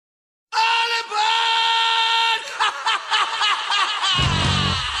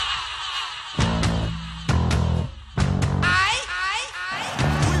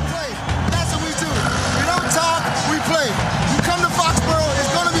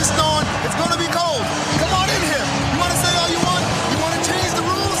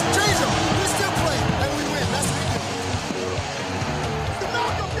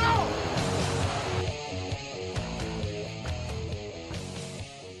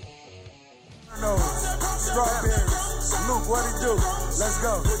strawberries. Luke, what it do? Let's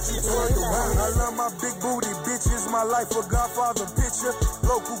go. I love my big booty bitches. My life a Godfather picture.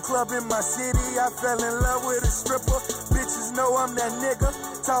 Local club in my city. I fell in love with a stripper. Bitches know I'm that nigga.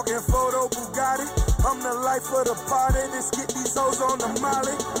 Talking photo Bugatti. I'm the life of the party. Let's get these hoes on the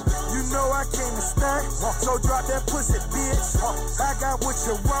molly. You know I came to stay. So drop that pussy, bitch. I got what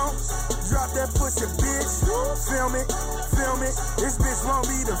you want. Drop that pussy, bitch. Film it. This bitch want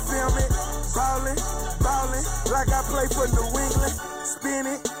me to film it. Ballin', like I play for New England. Spin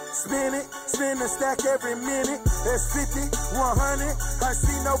a stack every minute. That's 50, 100. I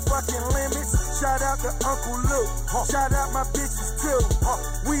see no fucking limits. Shout out to Uncle Luke. Shout out my bitches too.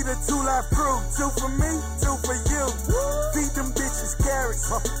 We the 2 Live crew. 2 for me, 2 for you. Feed them bitches carrots.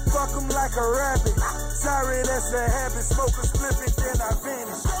 Fuck them like a rabbit. Sorry, that's a habit. Smoke a spliff and then I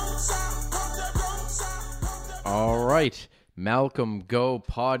vanish. All right. Malcolm Go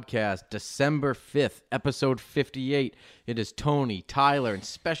Podcast, December 5th, episode 58. It is Tony, Tyler, and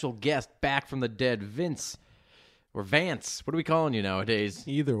special guest back from the dead, Vince. Or Vance. What are we calling you nowadays?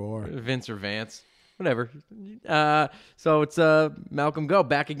 Either or. Vince or Vance. Whatever. So it's Malcolm Go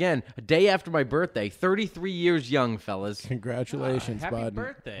back again. A day after my birthday. 33 years young, fellas. Congratulations, Happy bud.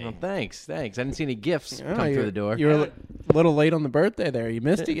 birthday. Well, thanks. I didn't see any gifts Oh, come through the door. You were a little late on the birthday there. You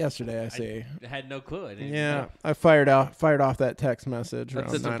missed it yesterday, I see. I had no clue. I didn't Yeah, know. I fired off that text message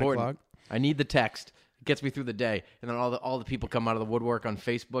That's around 9 important. o'clock. I need the text. It gets me through the day, and then all the people come out of the woodwork on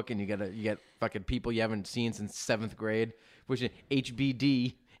Facebook, and you get fucking people you haven't seen since 7th grade, which is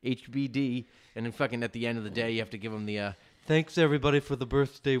HBD, and then fucking at the end of the day, you have to give them the thanks everybody for the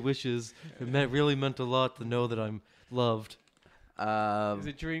birthday wishes. It really meant a lot to know that I'm loved. It's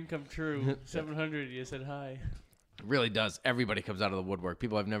a dream come true. 700, you said hi. It really does. Everybody comes out of the woodwork.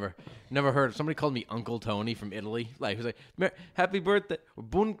 People I've never heard of. Somebody called me Uncle Tony from Italy. Like, he was like, happy birthday. Or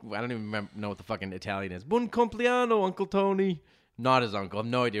I don't even know what the fucking Italian is. Buon compleanno, Uncle Tony. Not his uncle. I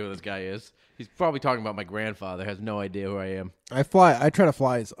have no idea who this guy is. He's probably talking about my grandfather. Has no idea who I am. I try to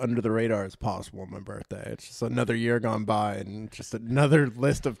fly as under the radar as possible on my birthday. It's just another year gone by and just another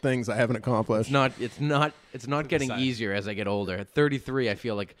list of things I haven't accomplished. It's not getting easier as I get older. At 33, I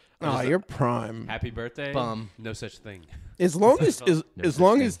feel like You're prime. Happy birthday. Bum. No such thing. As long as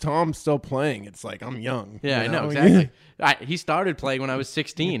thing. as Tom's still playing, it's like I'm young. Yeah, you I know exactly. He started playing when I was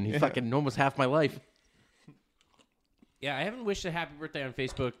 16. He fucking almost half my life. Yeah, I haven't wished a happy birthday on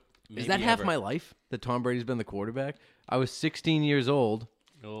Facebook. Is that half my life that Tom Brady's been the quarterback? I was 16 years old.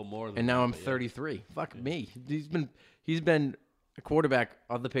 A little more than And now that, I'm but yeah. 33. Fuck me. He's been a quarterback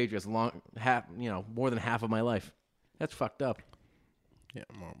of the Patriots more than half of my life. That's fucked up. Yeah,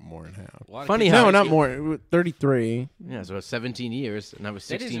 more than half. A lot of Funny kids- how No, not more. 33. Yeah, so 17 years, and I was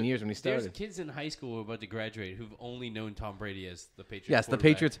 16 years when he There's started. kids in high school who are about to graduate who've only known Tom Brady as the Patriots. Yes, the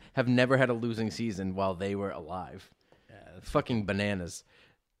quarterback. Patriots have never had a losing season while they were alive. Yeah, that's Fucking bananas.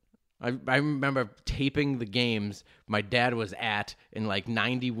 I remember taping the games my dad was at in like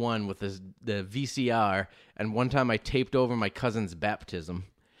 91 with the VCR, and one time I taped over my cousin's baptism.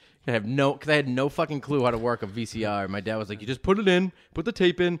 I had no fucking clue how to work a VCR. My dad was like, "You just put it in, put the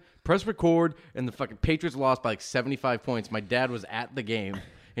tape in, press record," and the fucking Patriots lost by like 75 points. My dad was at the game,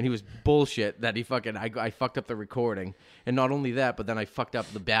 and he was bullshit that I fucked up the recording, and not only that, but then I fucked up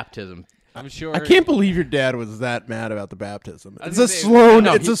the baptism. I'm sure. I can't believe your dad was that mad about the baptism. I was It's a gonna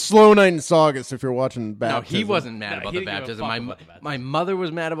say, slow. A slow night in Saugus if you're watching No, baptism. he wasn't mad No, about he the didn't give a baptism. fuck about the baptism. My mother was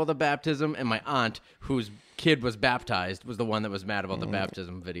mad about the baptism, and my aunt, whose kid was baptized, was the one that was mad about the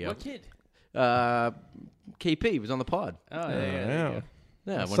baptism video. What kid? KP was on the pod. Oh, yeah. there you go.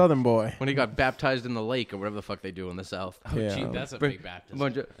 Yeah, when, Southern boy. when he got baptized in the lake or whatever the fuck they do in the South. Oh, Yeah. gee, that's a Bring- big baptism. A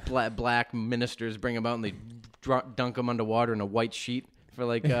bunch of black ministers bring him out and they dunk him underwater in a white sheet for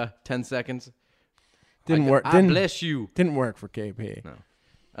like 10 seconds. Didn't work. I bless you. Didn't work for KP.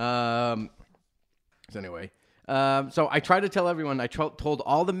 So anyway, so I tried to tell everyone. I told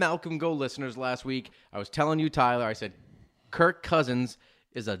all the Malcolm Go listeners last week. I was telling you, Tyler. I said, Kirk Cousins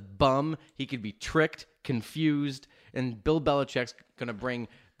is a bum. He could be tricked, confused, and Bill Belichick's gonna bring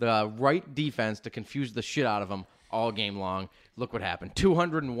the right defense to confuse the shit out of him all game long. Look what happened: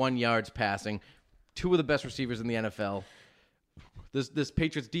 201 yards passing, 2 of the best receivers in the NFL. This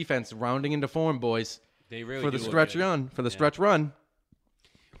Patriots defense rounding into form, boys. They really For the do look stretch good. run. For the stretch run.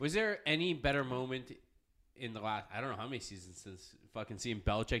 Was there any better moment in the last, I don't know how many seasons since fucking seeing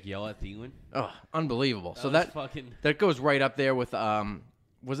Belichick yell at Thielen? Oh, unbelievable. So was that fucking. that goes right up there with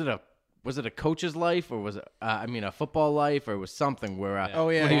was it a coach's life or was it a football life or was something where Oh,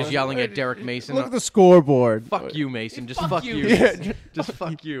 yeah. when he was yelling at Derek Mason. Look at the scoreboard. Fuck you, Mason. Just fuck you. Yeah. Just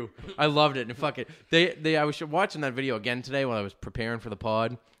fuck you. I loved it. And fuck it. I was watching that video again today while I was preparing for the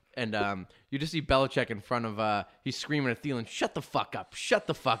pod. And you just see Belichick in front of he's screaming at Thielen, "Shut the fuck up! Shut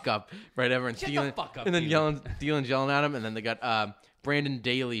the fuck up!" Right over, and Shut the Thielen, fuck up, and then Thielen. Thielen's yelling at him, and then they got Brandon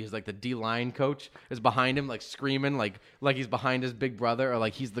Daly, who's like the D-line coach, is behind him, like screaming, like he's behind his big brother, or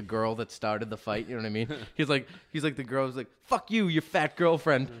like he's the girl that started the fight. You know what I mean? He's like the girl who's like, "Fuck you, your fat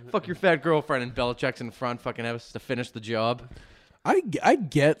girlfriend. Fuck your fat girlfriend." And Belichick's in front, fucking has to finish the job. I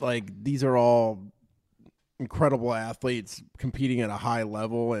get like these are all incredible athletes competing at a high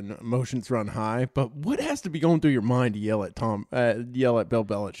level and emotions run high, but what has to be going through your mind to yell at Bill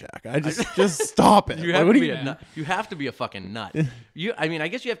Belichick? I just stop it. You Like, have what to do be you- a nut. You have to be a fucking nut. I mean, I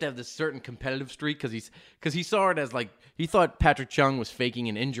guess you have to have this certain competitive streak because he saw it as like he thought Patrick Chung was faking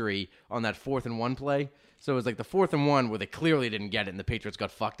an injury on that 4th and 1 play. So it was like the 4th and 1 where they clearly didn't get it, and the Patriots got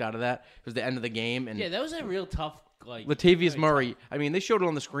fucked out of that. It was the end of the game, and Yeah, that was a real tough. Like Latavius really Murray. tough. I mean, they showed it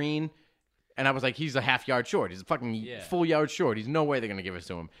on the screen, and I was like, he's a half yard short. He's a fucking full yard short. He's no way they're gonna give it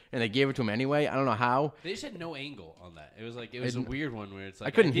to him, and they gave it to him anyway. I don't know how. They just had no angle on that. It was a weird one where it's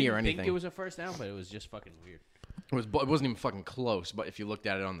like couldn't didn't hear think anything. it was a first down, but it was just fucking weird. It wasn't even fucking close. But if you looked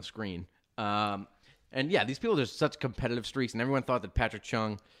at it on the screen, and yeah, these people are such competitive streaks, and everyone thought that Patrick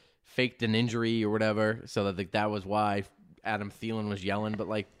Chung faked an injury or whatever, so that that was why Adam Thielen was yelling. But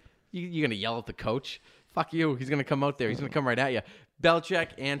like, you're gonna yell at the coach? Fuck you. He's gonna come out there. He's gonna come right at you. Belichick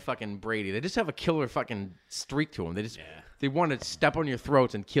and fucking Brady. They just have a killer fucking streak to them. They want to step on your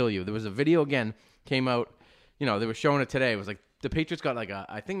throats and kill you. There was a video again came out. You know, they were showing it today. It was like the Patriots got like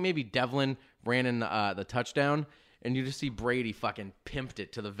I think maybe Devlin ran in the touchdown, and you just see Brady fucking pimped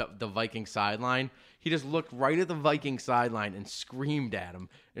it to the Viking sideline. He just looked right at the Viking sideline and screamed at him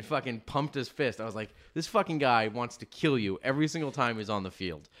and fucking pumped his fist. I was like, this fucking guy wants to kill you every single time he's on the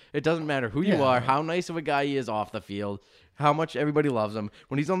field. It doesn't matter who you are, how nice of a guy he is off the field, how much everybody loves him.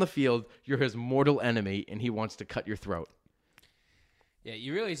 When he's on the field, you're his mortal enemy, and he wants to cut your throat. Yeah,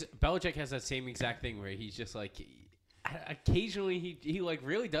 you realize Belichick has that same exact thing where he's just like, occasionally he like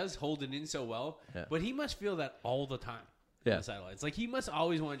really does hold it in so well, but he must feel that all the time. On the sidelines, like he must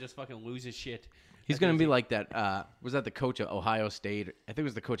always want to just fucking lose his shit. He's going to be like that. Was that the coach of Ohio State? I think it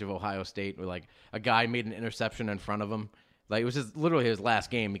was the coach of Ohio State where, like, a guy made an interception in front of him. Like, it was literally his last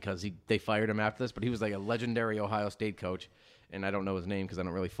game because they fired him after this. But he was, like, a legendary Ohio State coach. And I don't know his name because I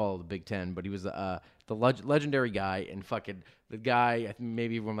don't really follow the Big Ten. But he was the legendary guy. And fucking the guy, I think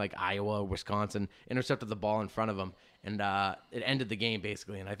maybe from, like, Iowa or Wisconsin, intercepted the ball in front of him. And it ended the game,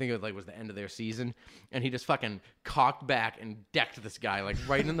 basically. And I think it was the end of their season. And he just fucking cocked back and decked this guy, like,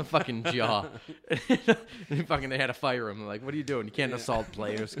 right in the fucking jaw. And fucking, they had to fire him. They're like, what are you doing? You can't assault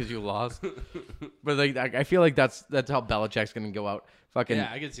players because you lost. But, like, I feel like that's how Belichick's going to go out. Fucking,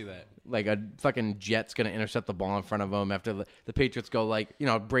 Yeah, I can see that. like, a fucking jet's going to intercept the ball in front of him after the Patriots go, like, you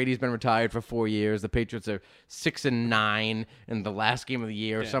know, Brady's been retired for 4 years. The Patriots are 6-9 in the last game of the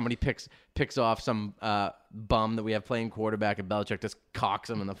year. Yeah. Somebody picks off some bum that we have playing quarterback, and Belichick just cocks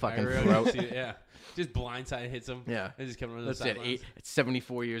him in the fucking throat. See it, yeah. Just blindside hits him. Yeah. And just coming on the That's it. sidelines. It's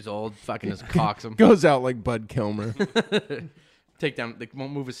 74 years old. Fucking just cocks him. Goes out like Bud Kilmer. Take down. They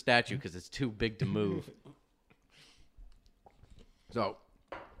won't move a statue because it's too big to move. So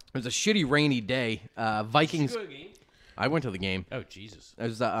it was a shitty rainy day. Vikings. Good game. I went to the game. Oh Jesus. It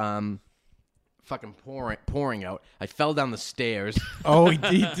was fucking pouring out. I fell down the stairs. Oh,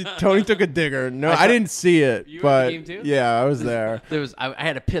 Tony took a digger. No, I didn't see it. You were at but the game too? yeah, I was there. I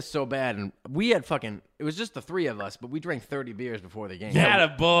had to piss so bad, and we had fucking. It was just the three of us, but we drank 30 beers before the game.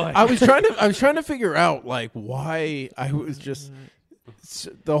 Atta boy. I was trying to figure out like why I was just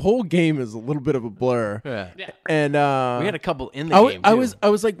the whole game is a little bit of a blur. Yeah. And We had a couple in the game. I too.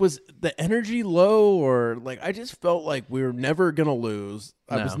 was like, was the energy low, or like I just felt like we were never gonna lose.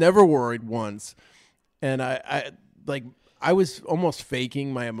 I No. was never worried once, and I was almost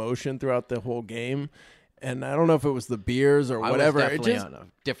faking my emotion throughout the whole game. And I don't know if it was the beers or whatever. I was It definitely just, on a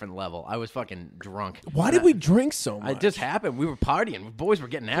different level. I was fucking drunk. why did we drink so much? It just happened. We were partying. The boys were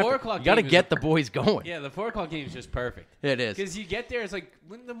getting after. 4 it. o'clock You got to game is get the boys going. Yeah, the 4 o'clock game is just perfect. It is. Because you get there, it's like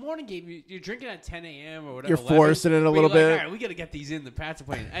when the morning game, you're drinking at 10 a.m. or whatever. You're 11, forcing it a where little you're like, bit. All right, we got to get these in. The Pats are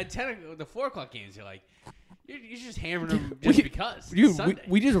playing at 10. The 4 o'clock games. You're like, you're just hammering them just because. It's Sunday.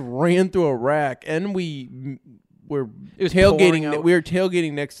 we just ran through a rack, and we were It was pouring tailgating. out. We were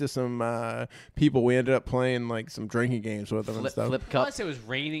tailgating next to some people. We ended up playing like some drinking games with them and stuff. Flip cup. Plus, it was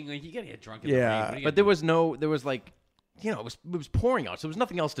raining. Like you got to get drunk in Yeah, the rain. What are you But there was like, you know, it was pouring out, so there was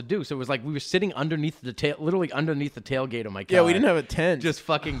nothing else to do. So it was like we were sitting underneath literally underneath the tailgate of my car. Yeah, we didn't have a tent. just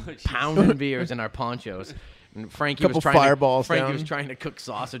fucking pounding beers in our ponchos. And Frankie Couple was trying fireballs Frankie down. was trying to cook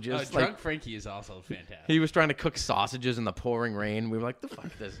sausages. like, Drunk Frankie is also fantastic. he was trying to cook sausages in the pouring rain. We were like, "The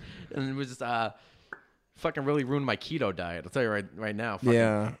fuck this?" And it was just fucking really ruined my keto diet. I'll tell you right now. Fucking,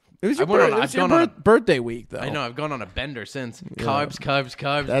 Yeah. It was I your, went on- it was I've your gone on a- birthday week, though. I know I've gone on a bender since.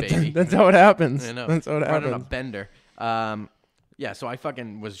 Carbs, baby. That's how it happens. I know. That's how it Running a happens. bender. Yeah, so I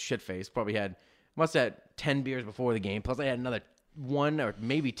fucking was shit faced. Probably must have had 10 beers before the game. Plus I had another 1 or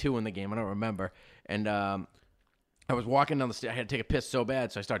maybe 2 in the game. I don't remember. And I was walking down the stairs. I had to take a piss so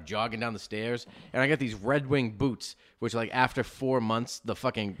bad, so I started jogging down the stairs. And I got these Red Wing boots, which like after 4 months, the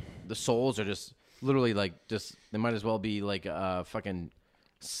soles are just literally like they might as well be like fucking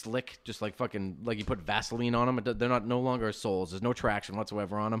slick, just like fucking like you put Vaseline on them. They're no longer soles. There's no traction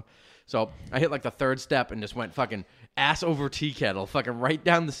whatsoever on them. So I hit like the 3rd step and just went fucking ass over tea kettle, fucking right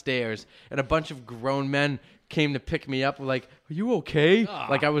down the stairs. And a bunch of grown men came to pick me up. Like, are you okay?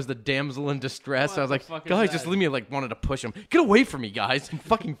 Like I was the damsel in distress. I was like, guys, just leave me. Like wanted to push him. Get away from me, guys. I'm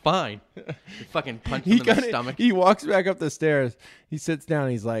fucking fine. Fucking punched him in the stomach. He walks back up the stairs. He sits down.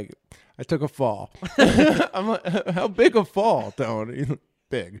 He's like, I took a fall. I'm like, how big a fall, Tony?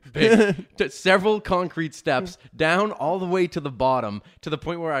 Big. Several concrete steps down all the way to the bottom, to the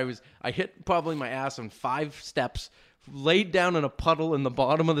point where I hit probably my ass on 5 steps, laid down in a puddle in the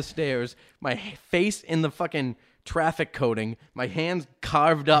bottom of the stairs, my face in the fucking traffic coating, my hands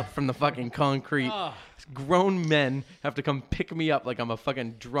carved up from the fucking concrete. Grown men have to come pick me up like I'm a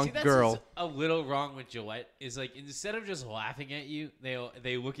fucking drunk girl. What's a little wrong with Gillette is like instead of just laughing at you,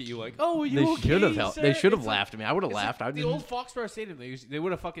 they look at you like, "Oh, are you okay, should have helped. sir?" They should have It's laughed at me. I would have like laughed. I the old Foxborough Stadium. They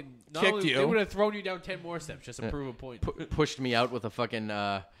would have fucking Kicked you. They would have thrown you down 10 more steps just to prove a point. pushed me out with a fucking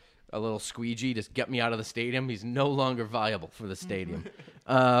a little squeegee, just get me out of the stadium. He's no longer viable for the stadium.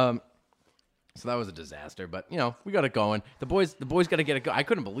 So that was a disaster, but you know we got it going. The boys got to get it going. I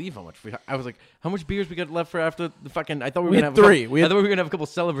couldn't believe how much. I was like, how much beers we got left for after the fucking? I thought we were gonna have 3. I thought we were gonna have a couple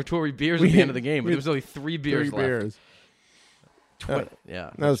celebratory beers at the end of the game, but there was only 3 beers left. Yeah,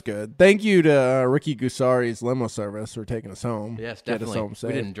 That was good. Thank you to Ricky Gusari's limo service for taking us home. yes, Get us definitely. home safe.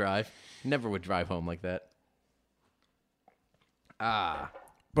 We didn't drive. Never would drive home like that.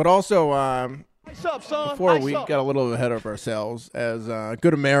 But also, before we got a little ahead of ourselves as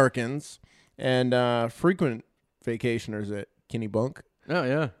good Americans and frequent vacationers at Kenny Bunk, Oh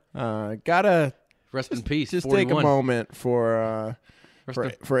yeah. gotta Rest in peace. just 41. take a moment for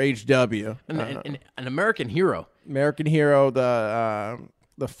HW, An American hero. American hero.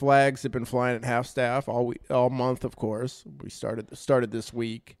 The flags have been flying at half staff all month. Of course, we started this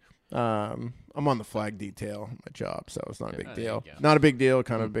week. I'm on the flag detail, my job, so it's not a big deal. Not a big deal,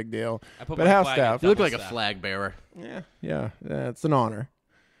 kind of a big deal. put But my half flag staff. at You look like a staff. flag bearer. Yeah, it's an honor.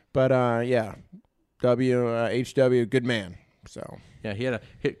 But yeah, HW, good man. So Yeah, he had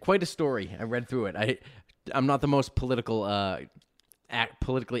quite a story. I read through it. I'm not the most politically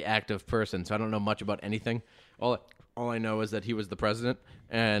active person, so I don't know much about anything. All I know is that he was the president,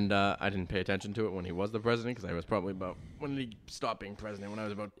 and I didn't pay attention to it when he was the president because I was probably when did he stop being president? When I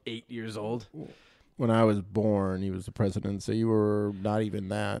was about 8 years old. when I was born, he was the president. So you were not even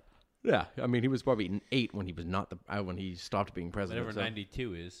that. Yeah, I mean he was probably 8 when he was not when he stopped being president. Whatever so.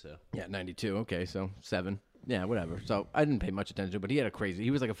 92 is. So. Yeah, 92. Okay, so 7. Yeah, whatever. So I didn't pay much attention to it, but he had he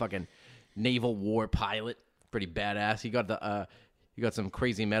was like a fucking naval war pilot. Pretty badass. He got some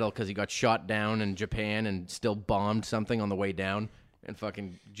crazy medal because he got shot down in Japan and still bombed something on the way down and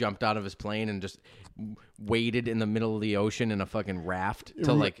fucking jumped out of his plane and just waded in the middle of the ocean in a fucking raft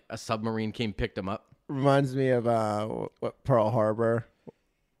till like a submarine picked him up. Reminds me of what Pearl Harbor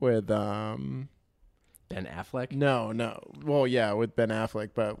with Ben Affleck? No. Well, yeah, with Ben Affleck,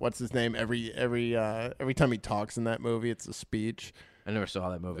 but what's his name? Every time he talks in that movie, it's a speech. I never saw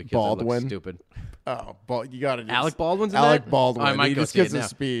that movie. Baldwin. Stupid. Oh, you got to Alec Baldwin's in Alec that? Baldwin. Oh, I might he go just see it gives a now.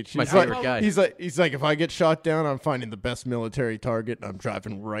 speech. My He's favorite like, guy. He's like, if I get shot down, I'm finding the best military target, and I'm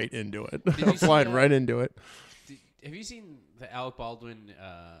driving right into it. I'm see flying that? right into it. Have you seen the Alec Baldwin,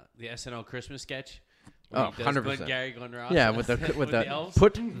 the SNL Christmas sketch? Oh, He does 100%. Glengarry Glen Ross. Yeah, with the elves.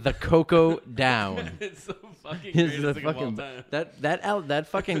 put the cocoa down. It's so fucking Is great. the It's like fucking time. that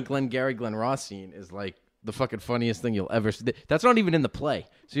fucking Glengarry Glen Ross scene is like the fucking funniest thing you'll ever see. That's not even in the play.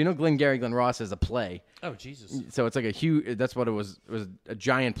 So you know Glengarry Glen Ross is a play. Oh Jesus! So it's like a huge. That's what it was. It was a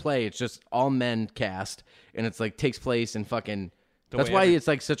giant play. It's just all men cast, and it's like takes place in fucking. That's way why every- it's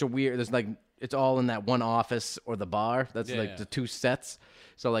like such a weird. There's like it's all in that one office or the bar. That's Yeah, like yeah. the 2 sets.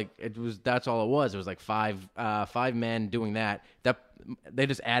 So like it was. That's all it was. It was like five men doing that. That they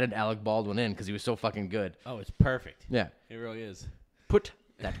just added Alec Baldwin in because he was so fucking good. Oh, it's perfect. Yeah. It really is. Put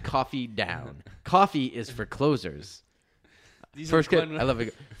that coffee down. Coffee is for closers. These First, are Glen- I love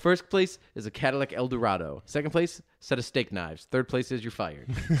it. First place is a Cadillac Eldorado. Second place, set of steak knives. Third place is you're fired.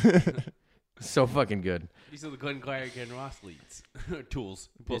 So fucking good. These are the Glenn Clark and Ross leads. Tools.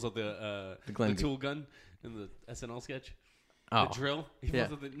 He pulls out the tool gun in the SNL sketch. Oh. The drill. He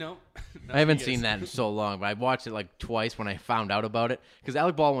pulls out the, no. I haven't seen that in so long, but I watched it like twice when I found out about it. Because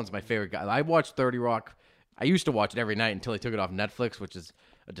Alec Baldwin's my favorite guy. I watched 30 Rock. I used to watch it every night until they took it off Netflix, which is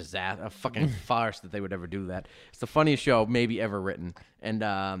a disaster, a fucking farce that they would ever do that. It's the funniest show maybe ever written. And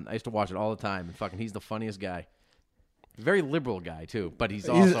I used to watch it all the time. And fucking, he's the funniest guy. Very liberal guy, too, but he's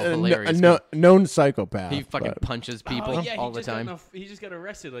also hilarious. Known psychopath. He fucking punches people all the time. He just got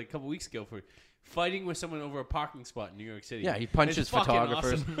arrested like a couple weeks ago for fighting with someone over a parking spot in New York City. Yeah, he punches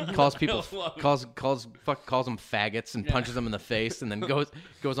photographers, awesome. calls people, calls them faggots, and punches them in the face, and then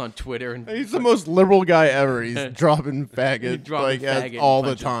goes on Twitter and he's the most liberal guy ever. He's dropping faggots all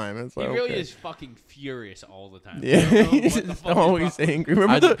the time. It's he like, really is fucking furious all the time. Yeah, he's just always angry.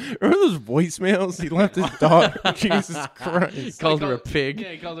 Remember those voicemails he left his daughter? Jesus Christ! He called her a pig.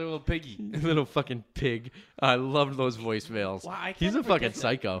 Yeah, he called her a little piggy. Little fucking pig. I loved those voicemails. Well, he's a fucking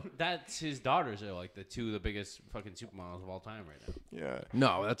psycho. That's his daughters are like the two of the biggest fucking supermodels of all time right now. Yeah.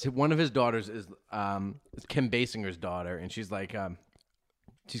 No, that's one of his daughters is Kim Basinger's daughter, and she's like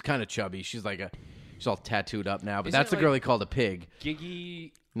she's kind of chubby. She's all tattooed up now, but Isn't that's the it girl like he called a pig.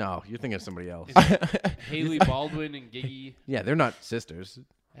 Giggy. No, you're thinking of somebody else. Haley Baldwin and Giggy. Yeah, they're not sisters.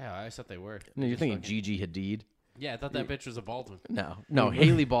 Yeah, I thought they were. No, you're thinking Gigi Hadid. Yeah, I thought that bitch was a Baldwin. No,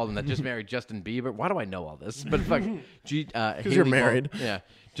 Haley Baldwin that just married Justin Bieber. Why do I know all this? But fuck, because you're married.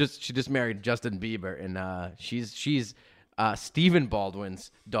 She just married Justin Bieber, and she's Stephen Baldwin's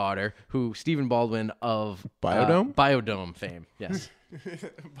daughter, who Stephen Baldwin of Biodome fame. Yes,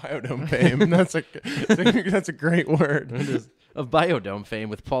 Biodome fame. That's a great word. Of Biodome fame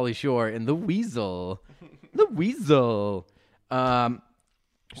with Pauly Shore and the Weasel. The Weasel.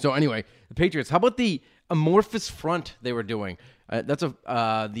 So anyway, the Patriots. How about the amorphous front they were doing? That's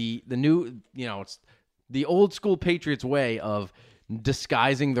the new, it's the old school Patriots way of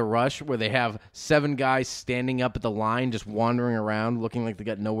disguising the rush, where they have 7 guys standing up at the line, just wandering around, looking like they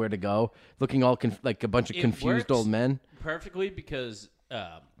got nowhere to go, looking all like a bunch of confused old men. Perfectly, because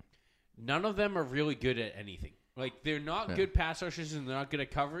none of them are really good at anything. Like, they're not good pass rushers and they're not good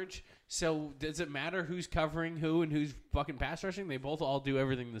at coverage. So does it matter who's covering who and who's fucking pass rushing? They both all do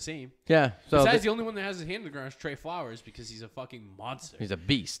everything the same. Yeah. So besides, the only one that has his hand on the ground is Trey Flowers, because he's a fucking monster. He's a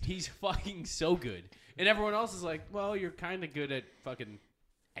beast. He's fucking so good. And everyone else is like, well, you're kind of good at fucking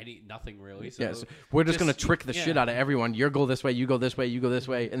nothing really. So yes. We're just going to trick the shit out of everyone. You go this way, you go this way, you go this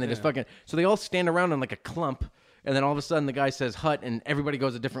way. And then just fucking... So they all stand around in like a clump. And then all of a sudden the guy says hut, and everybody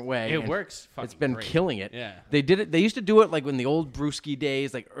goes a different way. It works. It's been great. killing it. Yeah. They did it. They used to do it like in the old Brewski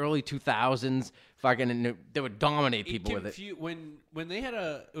days, like early 2000s. Fucking, and they would dominate people with it. When they had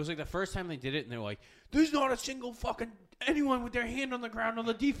it was like the first time they did it, and they were like, "There's not a single fucking anyone with their hand on the ground on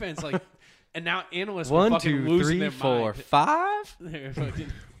the defense." Like, and now analysts were fucking losing their 4, mind. 5. They're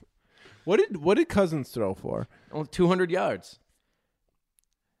fucking. What did Cousins throw for? Only 200 yards.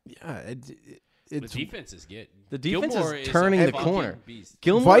 Yeah. The defense is good. The defense Gilmore is turning the fucking corner. beast.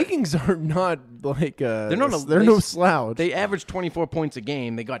 Gilmore, Vikings are not like they're no slouch. They averaged 24 points a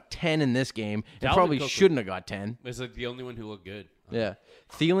game. They got 10 in this game. They Dalvin probably Cook shouldn't have got 10. Was like the only one who looked good. Yeah.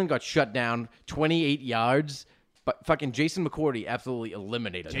 Thielen got shut down, 28 yards, but fucking Jason McCourty absolutely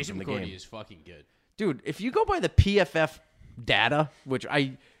eliminated him from the game. Jason McCourty is fucking good. Dude, if you go by the PFF data, which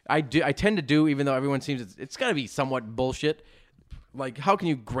I tend to do, even though everyone seems it's got to be somewhat bullshit. Like, how can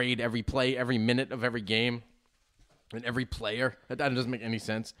you grade every play, every minute of every game, and every player? That doesn't make any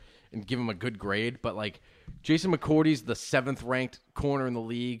sense. And give him a good grade. But, like, Jason McCourty's the 7th-ranked corner in the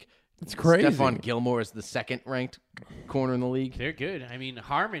league. It's crazy. Stephon Gilmore is the 2nd-ranked corner in the league. They're good. I mean,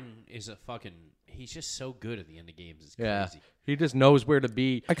 Harmon is a fucking... He's just so good at the end of games. It's crazy. Yeah. He just knows where to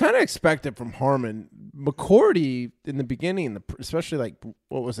be. I kind of expect it from Harmon. McCourty in the beginning, especially like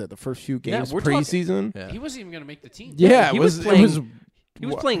what was it, the first few games preseason? Yeah. He wasn't even going to make the team. Yeah, he was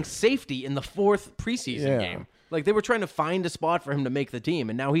playing safety in the 4th preseason game. Like, they were trying to find a spot for him to make the team,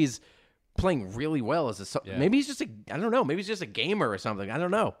 and now he's playing really well as a. Maybe he's just I don't know. Maybe he's just a gamer or something. I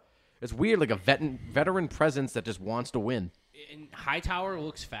don't know. It's weird, like a veteran presence that just wants to win. And Hightower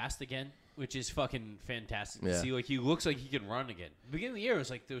looks fast again, which is fucking fantastic to see. Like, he looks like he can run again. Beginning of the year, it was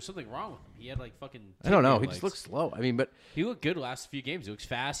like there was something wrong with him. He had like fucking. I don't know. He legs. just looks slow. I mean, but he looked good last few games. He looks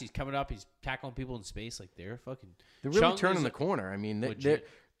fast. He's coming up. He's tackling people in space. Like, they're really turning the corner. I mean, they're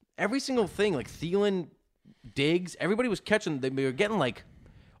every single thing, like Thielen, Diggs, everybody was catching. They were getting like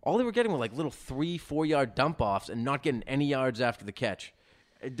all they were getting were like little 3-4 yard dump offs and not getting any yards after the catch.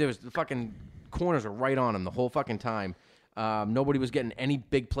 There was the fucking corners were right on him the whole fucking time. Nobody was getting any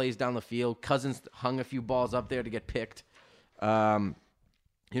big plays down the field. Cousins hung a few balls up there to get picked.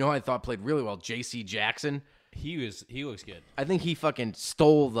 You know who I thought played really well? J.C. Jackson. He looks good. I think he fucking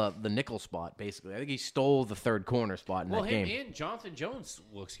stole the nickel spot, basically. I think he stole the third corner spot in that game. Well, him and Jonathan Jones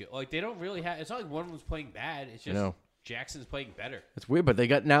looks good. Like, they don't really have... It's not like one of them's playing bad. It's just Jackson's playing better. It's weird, but they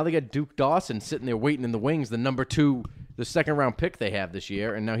got Duke Dawson sitting there waiting in the wings, the number 2, the second-round pick they have this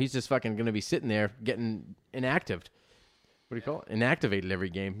year, and now he's just fucking going to be sitting there getting inactive. What do you call it? Inactivated every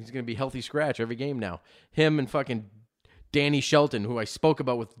game. He's going to be healthy scratch every game now. Him and fucking Danny Shelton, who I spoke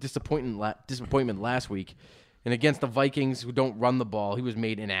about with disappointment last week, and against the Vikings, who don't run the ball, he was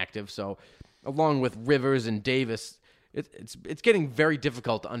made inactive. So, along with Rivers and Davis, it's getting very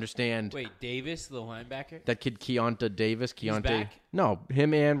difficult to understand. Wait, Davis, the linebacker? That kid Keontae Davis. He's back? No,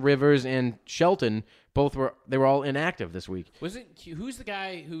 him and Rivers and Shelton they were all inactive this week. Who's the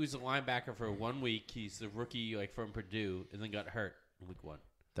guy who's a linebacker for 1 week? He's the rookie from Purdue and then got hurt in week 1.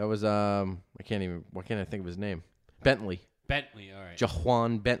 That was why can't I think of his name? Bentley, all right.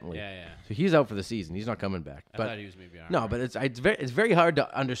 Jaquan Bentley. Yeah. So he's out for the season. He's not coming back. I thought he was maybe on. No, but it's very hard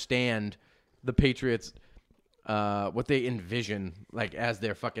to understand the Patriots, what they envision like as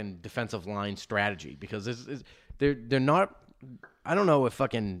their fucking defensive line strategy, because they're not. I don't know if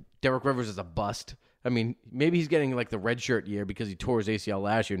fucking Derek Rivers is a bust. I mean, maybe he's getting like the red shirt year because he tore his ACL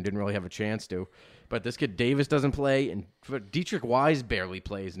last year and didn't really have a chance to. But this kid Davis doesn't play, and Dietrich Wise barely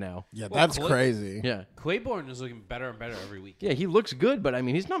plays now. Yeah, that's crazy. Yeah. Claiborne is looking better and better every week. Yeah, he looks good, but I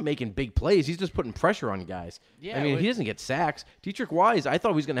mean, he's not making big plays. He's just putting pressure on guys. Yeah, I mean, he doesn't get sacks. Dietrich Wise, I thought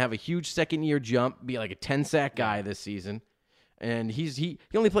he was going to have a huge second-year jump, be like a 10-sack guy this season, and he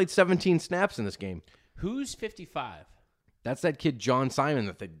only played 17 snaps in this game. Who's 55? That's that kid John Simon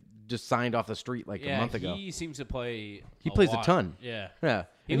that they just signed off the street like a month ago. He seems to play. He plays lot. a ton. Yeah, Yeah,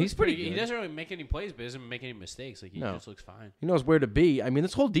 and he's pretty good. He doesn't really make any plays, but doesn't make any mistakes. Like he just looks fine. He knows where to be. I mean,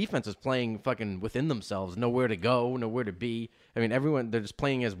 this whole defense is playing fucking within themselves. Nowhere to go, nowhere to be. I mean, they're just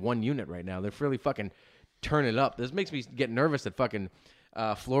playing as one unit right now. They're really fucking turning it up. This makes me get nervous that fucking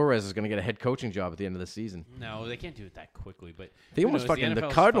Flores is going to get a head coaching job at the end of the season. No, they can't do it that quickly. But They almost fucking the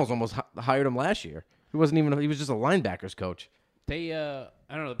Cardinals almost hired him last year. He was just a linebackers coach. They, I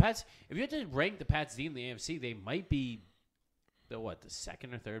don't know, the Pats, if you had to rank the Pats team in the AFC, they might be the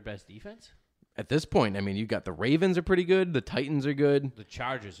second or third best defense? At this point, I mean, you got the Ravens are pretty good. The Titans are good. The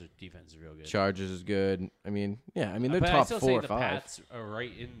Chargers' defense is real good. Chargers is good. I mean, yeah, I mean, they're but top I still 4 or say 5. the Pats are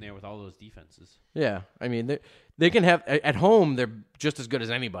right in there with all those defenses. Yeah, I mean, they can have, at home, they're just as good as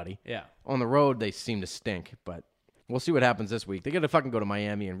anybody. Yeah. On the road, they seem to stink, but we'll see what happens this week. They got to fucking go to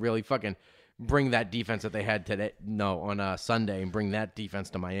Miami and really fucking bring that defense that they had on Sunday and bring that defense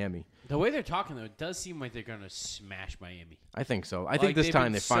to Miami. The way they're talking, though, it does seem like they're going to smash Miami. I think so. I think this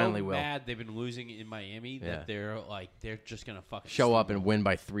time they finally will. Mad they've been losing in Miami that they're just going to fucking show up and win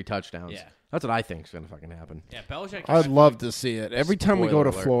by 3 touchdowns. Yeah. That's what I think is going to fucking happen. Yeah, Belichick. I'd love to see it. Every time we go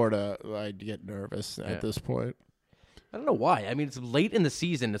to Spoiler alert. Florida, I'd get nervous at this point. I don't know why. I mean, it's late in the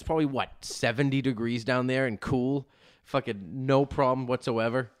season. It's probably, 70 degrees down there and cool. Fucking no problem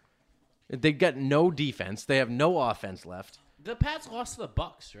whatsoever. They got no defense. They have no offense left. The Pats lost to the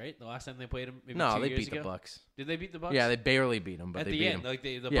Bucks, right? The last time they played them. No, they beat the Bucks. Did they beat the Bucks? Yeah, they barely beat them, but at they the beat end, them. like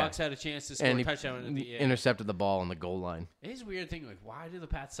the Bucks had a chance to score and a touchdown at the end. Intercepted the ball on the goal line. It is a weird thing. Like, why do the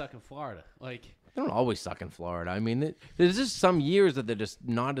Pats suck in Florida? Like, they don't always suck in Florida. I mean, there's just some years that they're just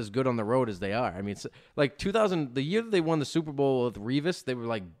not as good on the road as they are. I mean, it's like 2000, the year that they won the Super Bowl with Revis, they were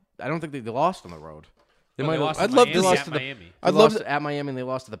like, I don't think they lost on the road. They lost I'd love to lost to Miami. I'd love to at Miami, and they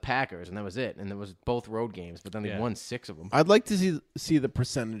lost to the Packers, and that was it. And it was both road games, but then they won 6 of them. I'd like to see the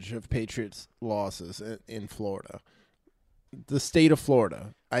percentage of Patriots losses in Florida. The state of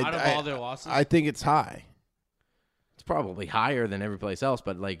Florida. Out of all their losses? I think it's high. It's probably higher than every place else,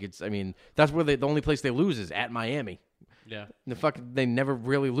 but that's where the only place they lose is at Miami. Yeah. They never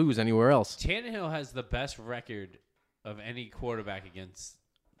really lose anywhere else. Tannehill has the best record of any quarterback against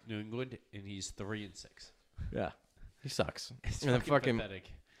New England, and he's 3-6. Yeah, he sucks. It's and fucking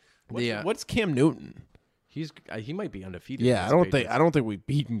pathetic. What's Cam Newton? He might be undefeated. Yeah, I don't think we've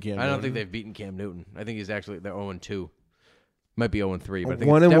beaten Cam. I don't Newton. think they've beaten Cam Newton. I think he's actually they're 0-2. Might be 0-3, but I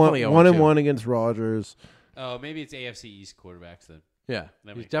think 1 it's and definitely 1 0-2. and 1 against Rodgers. Oh, maybe it's AFC East quarterbacks then. Yeah,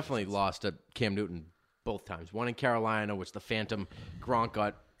 That he's makes definitely sense. lost to Cam Newton both times. One in Carolina, which the Phantom Gronk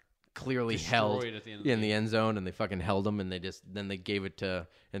got clearly held Destroyed at the end of the in the game. end zone, and they fucking held him, and then they gave it to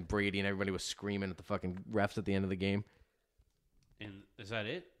and Brady, and everybody was screaming at the fucking refs at the end of the game. And is that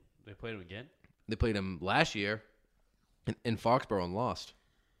it? They played him again? They played him last year in Foxborough and lost.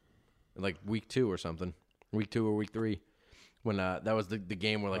 In like week 2 or something. Week 2 or week 3. When that was the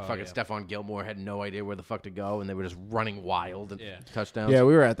game where Stephon Gilmore had no idea where the fuck to go, and they were just running wild and touchdowns. Yeah,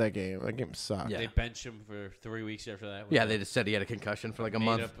 we were at that game. That game sucked. Yeah. They benched him for 3 weeks after that. Yeah, they just said he had a concussion for like a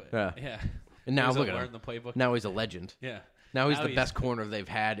month. Yeah. And now look at at him. the playbook. Now he's a legend. Yeah. Now he's the best corner they've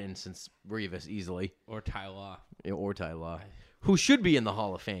had since Revis easily. Or Ty Law. Or Ty Law, who should be in the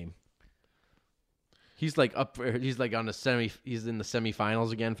Hall of Fame. He's like he's like on he's in the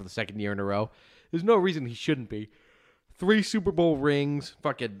semifinals again for the second year in a row. There's no reason he shouldn't be. 3 Super Bowl rings,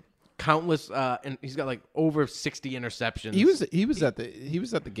 fucking countless, and he's got like over 60 interceptions. He was at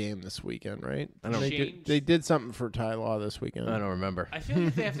the game this weekend, right? I don't know. They did something for Ty Law this weekend. I don't remember. I feel like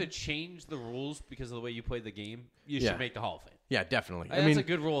if they have to change the rules because of the way you play the game, you should make the Hall of Fame. Yeah, definitely. That's a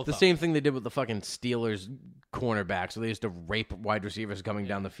good rule of the thumb. same thing they did with the fucking Steelers cornerbacks. So they used to rape wide receivers coming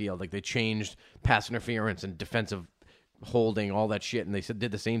down the field. Like they changed pass interference and defensive holding, all that shit, and they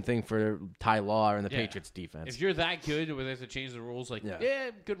did the same thing for Ty Law and the Patriots defense. If you're that good where they have to change the rules,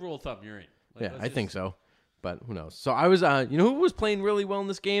 good rule of thumb, you're in. Like, I think so. But who knows? So I was, you know who was playing really well in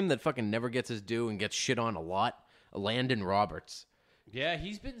this game that fucking never gets his due and gets shit on a lot? Landon Roberts. Yeah,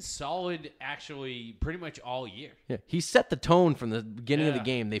 he's been solid actually pretty much all year. Yeah, he set the tone from the beginning of the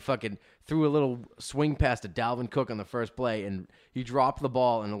game. They fucking threw a little swing pass to Dalvin Cook on the first play, and he dropped the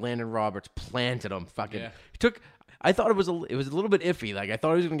ball, and Landon Roberts planted him. He took. I thought it was a little bit iffy. Like I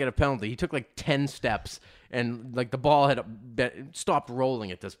thought he was gonna get a penalty. He took like 10 steps, and like the ball had stopped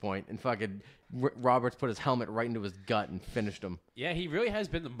rolling at this point, and fucking Roberts put his helmet right into his gut and finished him. Yeah, he really has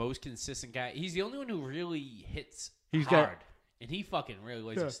been the most consistent guy. He's the only one who really hits hard. And he fucking really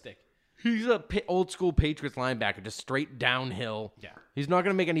lays a stick. He's a old school Patriots linebacker, just straight downhill. Yeah. He's not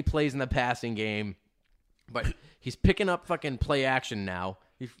going to make any plays in the passing game, but he's picking up fucking play action now.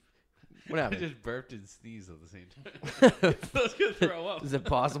 What I happened? just burped and sneezed at the same time. I was going to throw up. Is it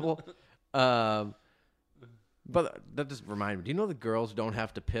possible? But that just reminded me. Do you know the girls don't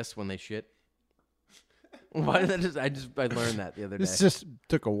have to piss when they shit? Why did that I learned that the other day. This just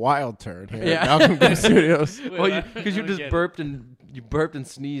took a wild turn here. Yeah. At Malcolm Game Studios. Well, because you just burped and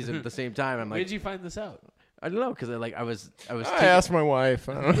sneezed at the same time. I'm like, where did you find this out? I don't know, because I was. I asked my wife.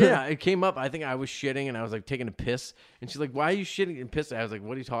 Yeah, it came up. I think I was shitting and I was like taking a piss, and she's like, "Why are you shitting and pissing?" I was like,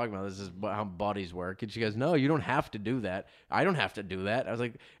 "What are you talking about? This is how bodies work." And she goes, "No, you don't have to do that. I don't have to do that." I was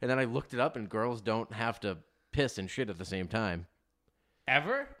like, and then I looked it up, and girls don't have to piss and shit at the same time.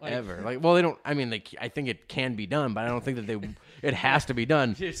 Ever? Ever. Like, well, they don't. I mean, I think it can be done, but I don't think that it has to be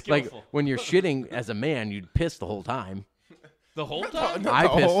done. You're skillful. Like when you're shitting as a man, you'd piss the whole time. The whole time? I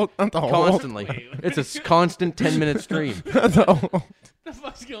piss not the whole. constantly. Wait, it's a constant 10-minute stream. What the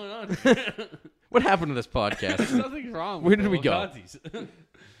fuck's going on? What happened to this podcast? Something's wrong. Where did we go?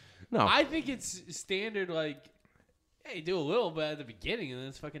 No, I think it's standard. Like, hey, do a little bit at the beginning, and then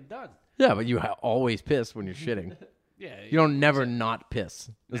it's fucking done. yeah, but you always piss when you're shitting. Yeah, You don't never not piss.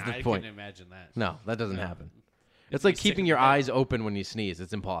 Is the I point? couldn't imagine that. No, that doesn't happen. It's like keeping your eyes open when you sneeze.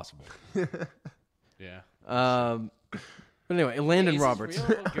 It's impossible. Yeah. But anyway, Landon Roberts. Is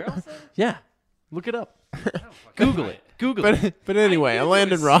this real girlfriend? Yeah, look it up. I don't fucking Google know it. Google it. But anyway, I knew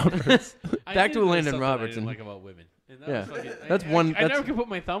Landon there Roberts. I Back knew to there was Landon something Roberts I didn't and- like about women. And that Yeah. was fucking, That's I one- never that's- could put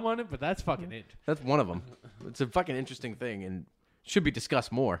my thumb on it, but that's fucking it. That's one of them. It's a fucking interesting thing and should be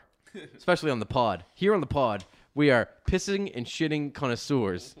discussed more, especially on the pod. Here on the pod, we are pissing and shitting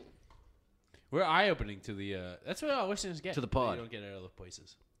connoisseurs. We're eye opening to the. That's what our listeners get To the that pod. You don't get at other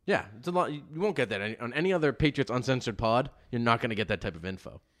places. Yeah, it's a lot. You won't get that on any other Patriots Uncensored pod. You're not going to get that type of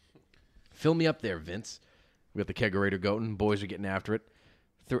info. Fill me up there, Vince. We got the kegerator going. Boys are getting after it.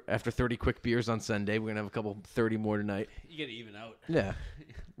 After 30 quick beers on Sunday, we're going to have a couple 30 more tonight. You get to even out. Yeah.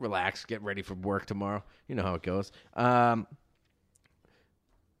 Relax. Get ready for work tomorrow. You know how it goes.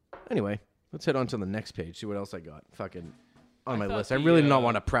 Anyway, let's head on to the next page. See what else I got. Fucking on my thought list. I the, really did not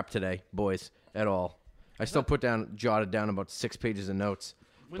want to prep today, boys, at all. I still jotted down about 6 pages of notes.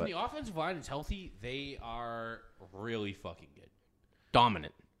 When the offensive line is healthy, they are really fucking good.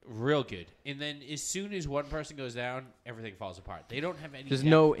 Dominant. Real good. And then as soon as one person goes down, everything falls apart. They don't have any. There's depth.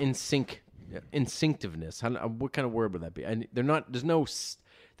 no instinctiveness. What kind of word would that be? And they're not. There's no.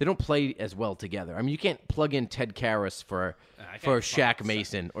 They don't play as well together. I mean, you can't plug in Ted Karras for Shaq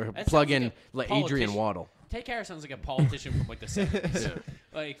Mason or That plug sounds in like a Adrian politician. Waddle. Ted Karras sounds like a politician from like the 70s.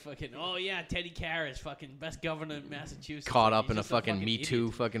 Like fucking, oh yeah, Teddy Karras, fucking best governor in Massachusetts. Caught Like, up he's in a just fucking Me Too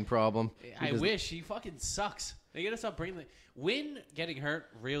idiot. fucking problem. I wish. He fucking sucks. They gotta stop bringing Wynn getting hurt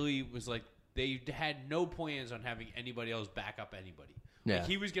really was like they had no plans on having anybody else back up anybody. Yeah. Like,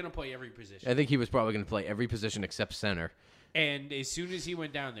 he was gonna play every position. I think he was probably going to play every position except center. And as soon as he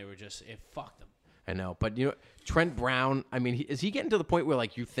went down, they were just, it fucked them. I know, but Trent Brown. I mean, is he getting to the point where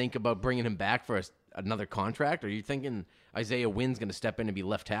like you think about bringing him back for another contract, or are you thinking Isaiah Wynn's going to step in and be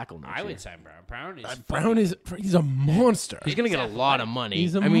left tackle next year? I would sign Brown. He's a monster. He's going to get a lot of money.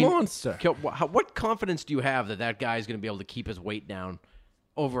 He's a monster. What confidence do you have that guy is going to be able to keep his weight down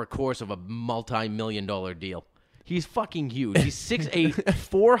over a course of a multi-million-dollar deal? He's fucking huge. He's 6'8",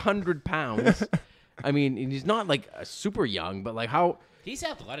 400 pounds. I mean, he's not like super young, but like how... He's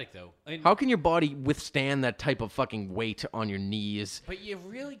athletic, though. How can your body withstand that type of fucking weight on your knees? But you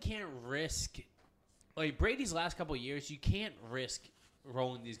really can't risk... Like, Brady's last couple of years, you can't risk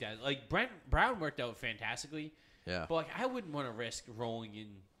rolling these guys. Like, Brown worked out fantastically. Yeah. But, like, I wouldn't want to risk rolling in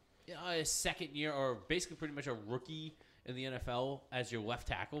a second year or basically pretty much a rookie in the NFL as your left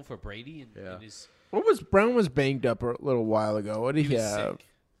tackle for Brady. And his... Brown was banged up a little while ago. What did he have? Sick.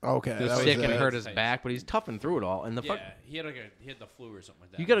 Okay, He was sick and hurt his back, but he's toughened through it all. And the he had the flu or something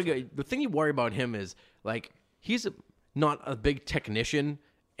like that. You gotta go. The thing you worry about him is like he's not a big technician,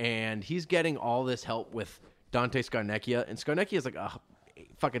 and he's getting all this help with Dante Scarnecchia, and Scarnecchia is like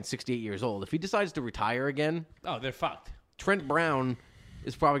fucking 68 years old. If he decides to retire again, they're fucked. Trent Brown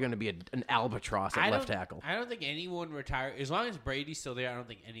is probably going to be an albatross at left tackle. I don't think anyone retire as long as Brady's still there. I don't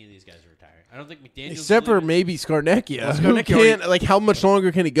think any of these guys retire. I don't think McDaniels, except for maybe Scarnecchia. Well, Who can't, like, how much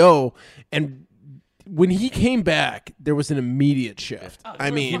longer can he go? And when he came back, there was an immediate shift.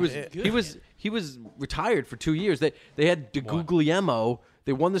 I mean, he was retired for 2 years. They had DeGuglielmo.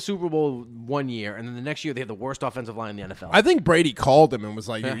 They won the Super Bowl 1 year, and then the next year they had the worst offensive line in the NFL. I think Brady called him and was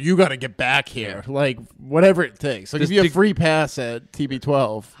like, you got to get back here. Like, whatever it takes. Like, if you have free pass at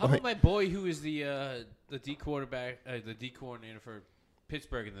TB12. How about my boy who is the D quarterback, the D coordinator for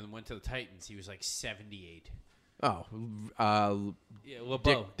Pittsburgh, and then went to the Titans? He was like 78. Oh,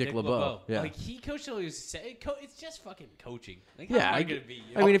 LeBeau. Dick LeBeau. Yeah. Like, he coached till he was it's just fucking coaching. Like, yeah, how am I going to be?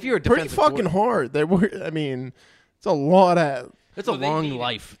 I mean, if you're a pretty defensive fucking hard. They were. I mean, it's a lot of. It's a long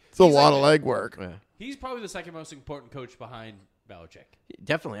life. It's a lot of legwork. Yeah. He's probably the second most important coach behind Belichick.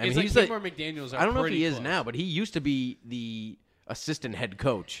 Definitely. I mean, like he's him or McDaniels. I don't know if he is close. now, but he used to be the assistant head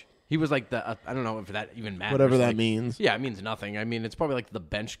coach. He was like the I don't know if that even matters. Whatever that like, means. Yeah, it means nothing. I mean, it's probably like the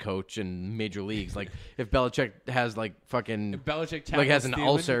bench coach in major leagues. Like if Belichick has like fucking Belichick like has an Thielen,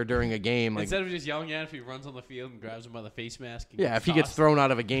 ulcer during a game, like instead of just yelling at him, he runs on the field and grabs him by the face mask. And yeah, if he gets thrown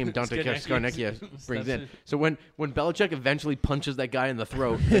out of a game, Dante Scarnecchia brings in. in. So when Belichick eventually punches that guy in the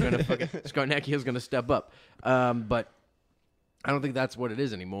throat, they're gonna fucking Scarnecchia's gonna step up. But I don't think that's what it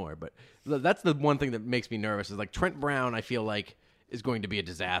is anymore. But that's the one thing that makes me nervous is like Trent Brown. I feel like is going to be a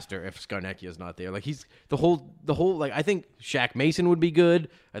disaster if Scarnecchia is not there. Like he's the whole like I think Shaq Mason would be good.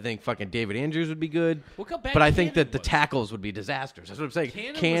 I think fucking David Andrews would be good. But I think that the tackles would be disasters. That's what I'm saying.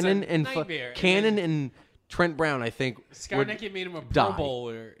 Cannon and Trent Brown, I think. Scarnecchia made him a Pro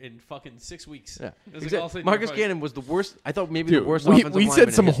Bowler in fucking 6 weeks. Yeah. Like Marcus Cannon was the worst. I thought maybe the worst. We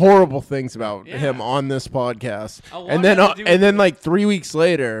said some horrible things about him on this podcast, and then like 3 weeks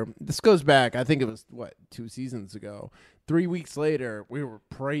later, this goes back. I think it was 2 seasons ago. 3 weeks later, we were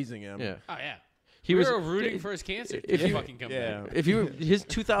praising him. Yeah. Oh yeah. We were rooting for his cancer to fucking come back. If you his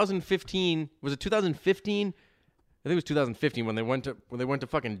 2015 was it 2015? I think it was 2015 when they went to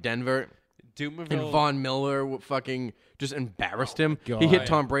fucking Denver. Dumerville. And Von Miller fucking just embarrassed him. God. He hit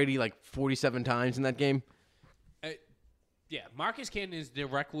Tom Brady like 47 times in that game. Yeah, Marcus Cannon is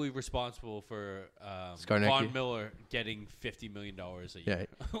directly responsible for Scarnecchia. Von Miller getting $50 million a year.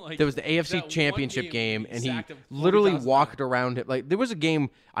 Yeah. Like, there was the AFC that Championship game, and he sacked him literally 40,000 walked around it. Like there was a game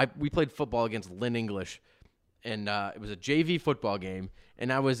we played football against Lynn English, and it was a JV football game,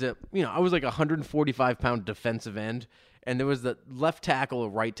 and I was like a 145-pound defensive end, and there was the left tackle or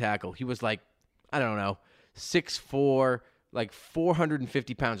right tackle. He was like, I don't know, 6'4", like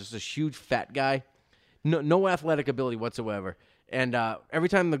 450 pounds, just a huge fat guy. No athletic ability whatsoever. And every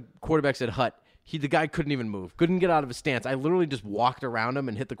time the quarterback said hut, the guy couldn't even move. Couldn't get out of his stance. I literally just walked around him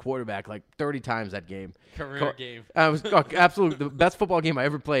and hit the quarterback like 30 times that game. Career game. It was absolutely the best football game I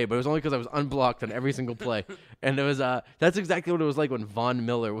ever played, but it was only because I was unblocked on every single play. And it was that's exactly what it was like when Von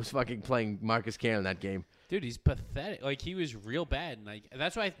Miller was fucking playing Marcus Cannon that game. Dude, he's pathetic. Like, he was real bad. And like,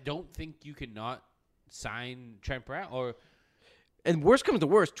 that's why I don't think you could not sign Trent Brown. And worst comes to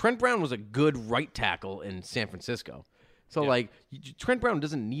worst, Trent Brown was a good right tackle in San Francisco. So, Trent Brown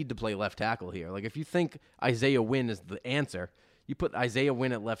doesn't need to play left tackle here. Like, if you think Isaiah Wynn is the answer, you put Isaiah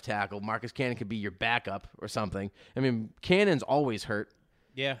Wynn at left tackle. Marcus Cannon could be your backup or something. I mean, Cannon's always hurt.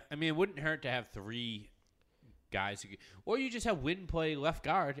 Yeah. I mean, it wouldn't hurt to have 3 guys, or you just have Wynn play left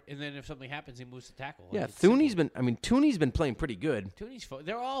guard, and then if something happens, he moves to tackle. Yeah, Thuney's been playing pretty good. Thuney's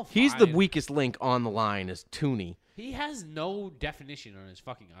they're all fine. He's the weakest link on the line is Thuney. He has no definition on his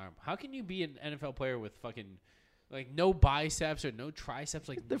fucking arm. How can you be an NFL player with fucking like no biceps or no triceps,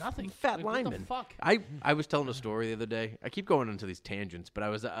 like They're nothing? Fat like, lineman. What the fuck? I was telling a story the other day. I keep going into these tangents, but I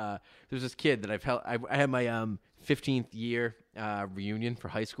was there's this kid that I had my 15th year reunion for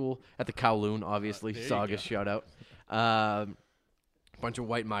high school at the Kowloon, obviously. Saugus shout out. Bunch of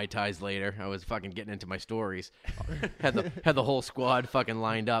white Mai Tais later, I was fucking getting into my stories. had the whole squad fucking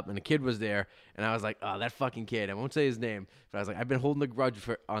lined up, and a kid was there, and I was like, oh, that fucking kid. I won't say his name, but I was like, I've been holding a grudge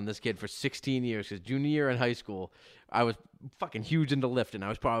on this kid for 16 years, because junior year in high school, I was fucking huge into lifting. I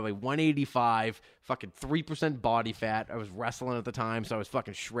was probably 185, fucking 3% body fat. I was wrestling at the time, so I was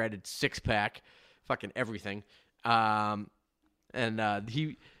fucking shredded, six-pack, fucking everything.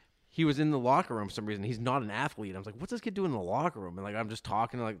 He was in the locker room for some reason. He's not an athlete. I was like, what's this kid doing in the locker room? And like, I'm just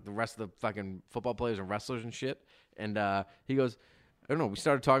talking to like the rest of the fucking football players and wrestlers and shit. And he goes, I don't know. We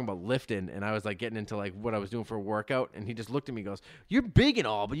started talking about lifting, and I was like getting into like what I was doing for a workout. And he just looked at me and goes, you're big and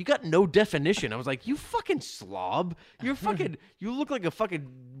all, but you got no definition. I was like, you fucking slob. You're fucking, you look like a fucking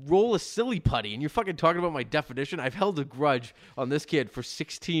roll of silly putty, and you're fucking talking about my definition. I've held a grudge on this kid for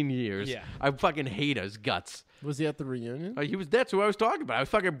 16 years. Yeah. I fucking hate his guts. Was he at the reunion? That's who I was talking about. I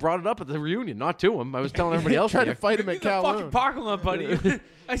fucking brought it up at the reunion, not to him. I was telling everybody else. Trying there. to fight him at Fucking Kowloon. parking lot, buddy. You think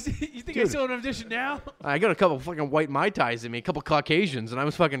I Dude. still an audition now? I got a couple fucking white Mai Tais in me, a couple Caucasians, and I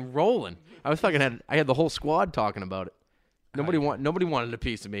was fucking rolling. I had the whole squad talking about it. Nobody wanted a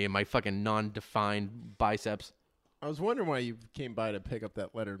piece of me and my fucking non-defined biceps. I was wondering why you came by to pick up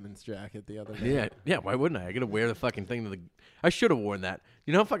that Letterman's jacket the other day. Yeah. Why wouldn't I? I gotta wear the fucking thing to the. I should have worn that.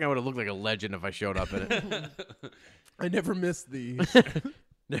 You know how fucking I would have looked like a legend if I showed up in it. I never missed these.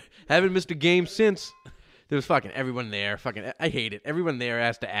 Haven't missed a game since. There was fucking everyone there. Fucking, I hate it. Everyone there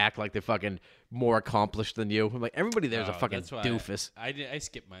has to act like they're fucking more accomplished than you. I'm like, everybody there's a fucking that's why doofus. I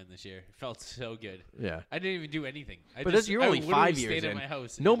skipped mine this year. It felt so good. Yeah. I didn't even do anything. But you're only 5 years stayed in. at my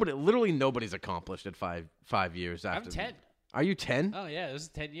house. Literally nobody's accomplished at five years after. I'm 10. Are you 10? Oh yeah, this is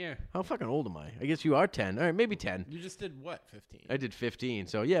 10 year. How fucking old am I? I guess you are 10. All right, maybe 10. You just did what, 15? I did 15.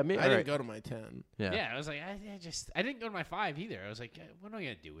 So yeah, maybe. I didn't go to my 10. Yeah. Yeah, I was like, I didn't go to my 5 either. I was like, what am I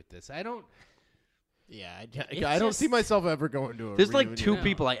gonna do with this? I don't. Yeah, It's I don't just- see myself ever going to a There's like reunion. two No.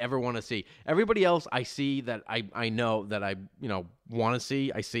 people I ever want to see. Everybody else I see that I know that I want to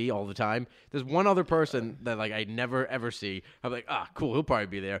see. I see all the time. There's one other person that like I never ever see. I'm like, cool, he'll probably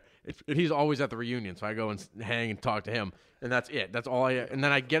be there. He's always at the reunion, so I go and hang and talk to him, and that's it. That's all I. And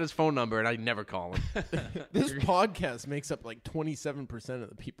then I get his phone number and I never call him. This podcast makes up like 27% of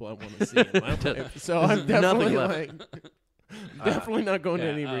the people I want to see in my life. So I'm There's nothing definitely left. like, definitely not going to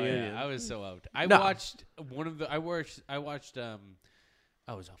any oh, reunion. yeah, I was so out. I No. watched one of the. I watched. Oh,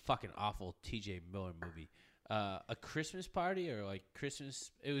 it was a fucking awful T.J. Miller movie. A Christmas party or like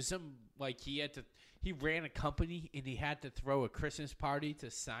Christmas. It was some like he ran a company and he had to throw a Christmas party to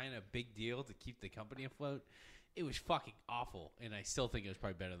sign a big deal to keep the company afloat. It was fucking awful, and I still think it was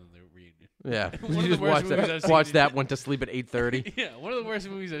probably better than the reunion. Yeah, One of you the just worst watch movies I've that. seen Watch in- that. Went to sleep at 8:30. Yeah, one of the worst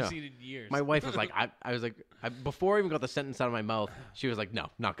movies I've No. seen in years. My wife was like, I was like, before I even got the sentence out of my mouth, she was like, no,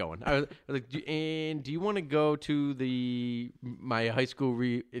 not going. I was like, and do you want to go to my high school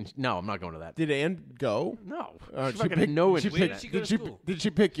No, I'm not going to that. Did Ann go? No, She she fucking picked- no she interest Where in did that. she go to school? Did she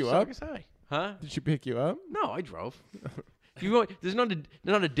pick you up? Saugus High. Huh? Did she pick you up? No, I drove. There's not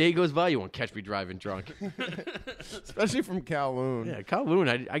a day goes by you won't catch me driving drunk. Especially from Kowloon. Yeah,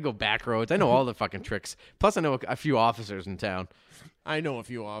 Kowloon, I go back roads. I know all the fucking tricks. Plus, I know a few officers in town. I know a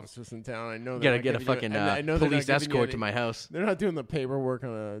few officers in town. I know You they're gotta not get a giving you- fucking I know they're police not giving you escort any- to my house. They're not doing the paperwork on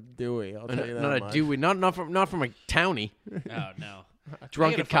a Dewey. I'll tell you that Not a much. Dewey, not from a townie. Oh no.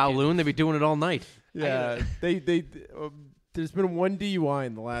 Drunk I at gotta fucking- Kowloon, they be doing it all night. Yeah, they there's been one DUI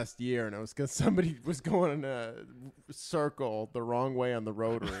in the last year, and somebody was going in a circle the wrong way on the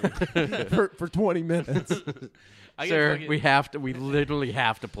rotary for 20 minutes. I gotta Sir, fucking- we literally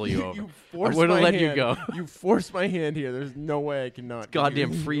have to pull you over. You I forced would have my let hand. you go. You forced my hand here. There's no way I cannot. give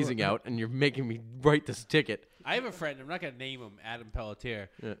Goddamn you- freezing out, and you're making me write this ticket. I have a friend, I'm not going to name him, Adam Pelletier,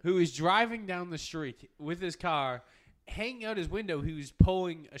 Yeah. who is driving down the street with his car, hanging out his window. He was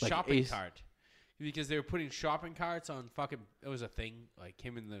pulling a Like shopping Ace. cart because they were putting shopping carts on fucking. It was a thing. Like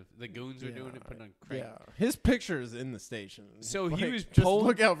him and the goons were doing it, putting on crank. Yeah, his picture is in the station. So he was just pulled-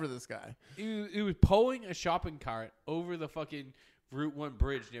 look out for this guy. He was pulling a shopping cart over the fucking Route 1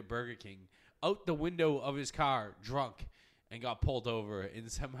 bridge near Burger King, out the window of his car, drunk. and got pulled over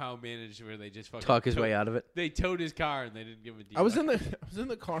and somehow managed where they just fucking Talk his way out of it. They towed his car and they didn't give him a DUI. I was in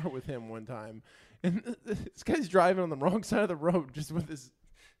the car with him one time, and this guy's driving on the wrong side of the road, just with his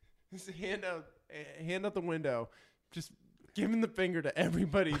hand out the window, just giving the finger to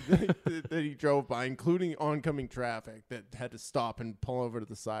everybody that he drove by, including oncoming traffic that had to stop and pull over to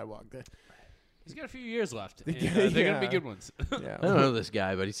the sidewalk. He's got a few years left. And, they're going to be good ones. Yeah, I don't know this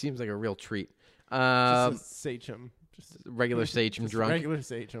guy, but he seems like a real treat. just a sachem, just Regular sachem drunk. regular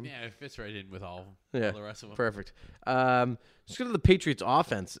sachem. Yeah, it fits right in with all Yeah, the rest of them. perfect. Let's go to the Patriots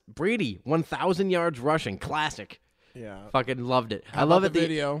offense. Brady, 1,000 yards rushing, classic. Yeah, Fucking loved it. How I love about it. the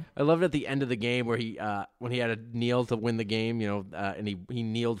video? I loved it at the end of the game where he when he had to kneel to win the game, and he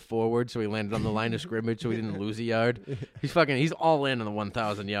kneeled forward so he landed on the line of scrimmage so he didn't lose a yard. He's all in on the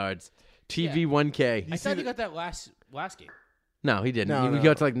 1,000 yards. TV 1K. I thought he got that last game. No, he didn't. No, he no.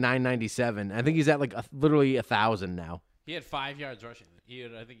 got to like 997. I think he's at like literally 1,000 now. He had 5 yards rushing.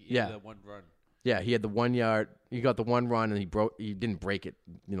 I think he Yeah. had that one run. Yeah, he had the 1 yard. He got the one run and he didn't break it.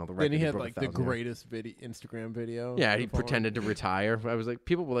 The record. Then he had broke like the 1,000 yards. greatest Instagram video. Yeah, of he the following. pretended to retire. I was like,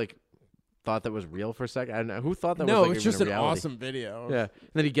 people were like, thought that was real for a second. I don't know who thought that No, was. Like, it's even just a an reality. awesome video. Yeah, and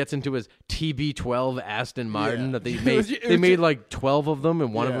then he gets into his TB12 Aston Martin Yeah. that they It made. was ju- it They was made ju- like 12 of them,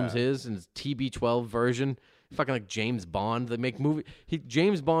 and one of Yeah. them's his, and it's TB12 version. Fucking like James Bond. They make movie.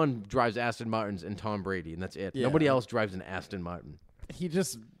 James Bond drives Aston Martins and Tom Brady, and that's it. Yeah. Nobody else drives an Aston Martin. He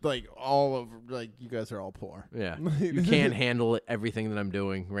just like all over like you guys are all poor. Yeah, you can't handle everything that I'm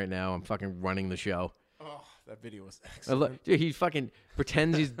doing right now. I'm fucking running the show. Oh, that video was I excellent. dude, he fucking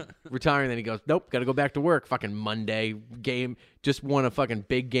pretends he's retiring, then he goes, "Nope, got to go back to work." Fucking Monday game, just won a fucking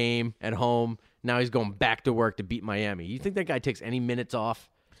big game at home. Now he's going back to work to beat Miami. You think that guy takes any minutes off?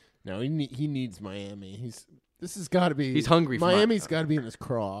 No, he needs Miami. This has got to be. He's hungry for Miami's got to be in his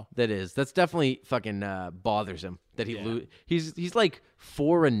craw. That's definitely fucking bothers him that he lose. He's like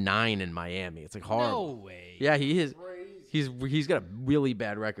 4-9 in Miami. It's like horrible. No way. Yeah, he is. He's got a really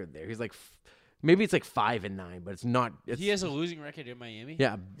bad record there. He's like maybe it's like 5-9, but it's not. He has a losing record in Miami?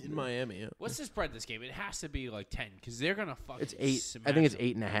 Yeah, In Miami, yeah. What's the spread this game? It has to be like 10 because they're going to fucking it's 8. smash I think it's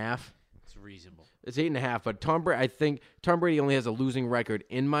them. 8.5. It's reasonable. It's 8.5, but I think Tom Brady only has a losing record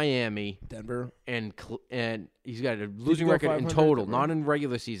in Miami, Denver. and he's got a losing go record in 500 total, Denver? not in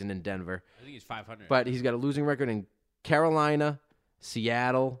regular season in Denver, I think it's 500. but he's got a losing record in Carolina,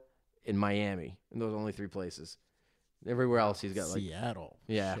 Seattle, and Miami, and those are only 3 places. Everywhere else, he's got like Seattle.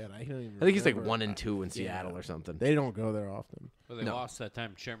 Yeah. Shit, I don't even I think he's like remember. 1-2 in Seattle or something. They don't go there often. Well, they No. lost that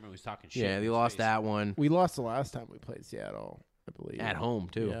time Sherman was talking shit. Yeah, in they his lost face. that one We lost the last time we played Seattle, I believe. at home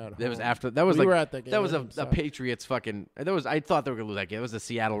too. Yeah, at That was home. after. That was We like were at that that was game, a so- Patriots fucking. That was I thought they were gonna lose that game. That was a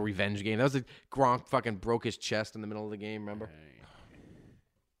Seattle revenge game. That was a Gronk fucking broke his chest in the middle of the game. Remember?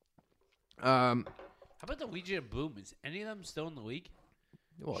 How about the Legion of Boom? Is any of them still in the league?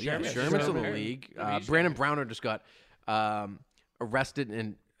 Well, Sherman- yeah, Sherman's in the Sherman. league. I mean, he's Brandon got- Browner just got arrested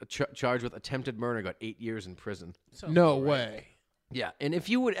and charged with attempted murder. Got 8 years in prison. Sounds No about right. way. Yeah, and if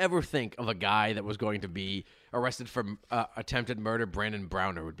you would ever think of a guy that was going to be arrested for attempted murder, Brandon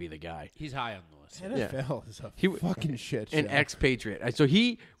Browner would be the guy. He's high on the list. NFL is a He- fucking shit An show. expatriate. So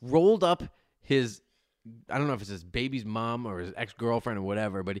he rolled up his, I don't know if it's his baby's mom or his ex-girlfriend or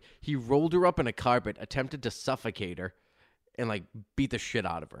whatever, but he rolled her up in a carpet, attempted to suffocate her, and like beat the shit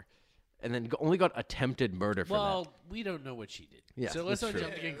out of her. And then only got attempted murder for Well, we don't know what she did. Yeah, so let's that's not true.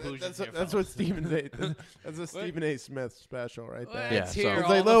 jump to conclusions. That's here, what fellas. Stephen A. That's a Stephen A. Smith special right there. Let's Yeah, hear so- It's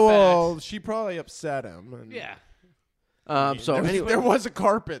all like, the oh, well, facts. she probably upset him. And Yeah. that. So there, anyway, there was a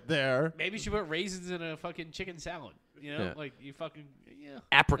carpet there. Maybe she put raisins in a fucking chicken salad. You know, Yeah. like you fucking yeah.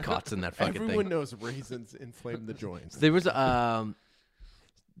 apricots in that fucking Everyone thing. knows raisins inflame the joints. There was one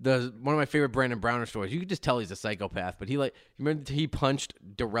of my favorite Brandon Browner stories. You could just tell he's a psychopath, but you remember he punched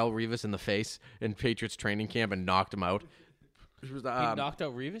Darrell Revis in the face in Patriots training camp and knocked him out. It was, He knocked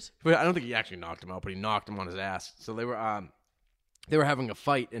out Revis. But I don't think he actually knocked him out, but he knocked him on his ass. So they were having a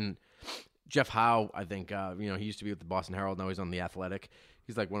fight, and Jeff Howe, I think, he used to be with the Boston Herald. Now he's on the Athletic.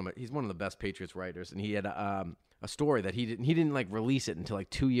 He's like he's one of the best Patriots writers, and he had a story that he didn't like release it until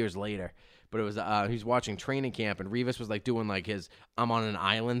like 2 years later. But it was he was watching training camp, and Revis was like doing like his "I'm on an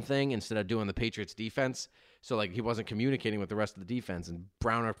island" thing instead of doing the Patriots defense. So like he wasn't communicating with the rest of the defense, and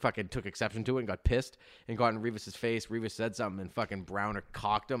Browner fucking took exception to it and got pissed and got in Revis's face. Revis said something, and fucking Browner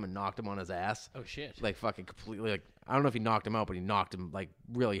cocked him and knocked him on his ass. Oh shit. Like fucking completely. Like I don't know if he knocked him out, but he knocked him like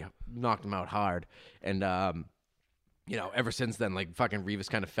really knocked him out hard. And ever since then, like fucking Revis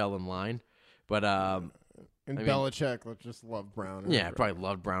kind of fell in line. But And I mean- Belichick just loved Brown. yeah, I probably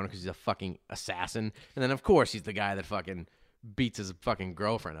loved Browner because he's a fucking assassin. And then of course he's the guy that fucking beats his fucking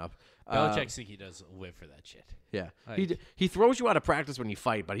girlfriend up. Belichick think he does live for that shit. Yeah, Like- he throws you out of practice when you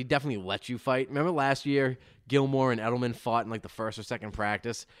fight, but he definitely lets you fight. Remember last year, Gilmore and Edelman fought in like the first or second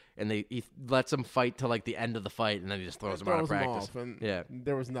practice, and he lets them fight till like the end of the fight, and then he just throws them out of practice. Yeah,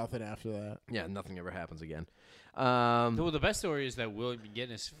 there was nothing after that. yeah, nothing ever happens again. Well, the best story is that Willie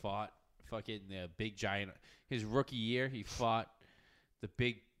McGinnis fought fucking the big giant. His rookie year, he fought the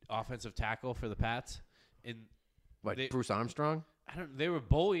big offensive tackle for the Pats. And Bruce Armstrong. they were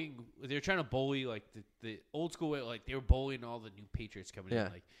bullying. They were trying to bully like the old school way. Like they were bullying all the new Patriots coming in.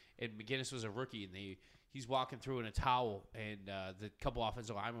 Like, and McGinnis was a rookie, and he's walking through in a towel, and the couple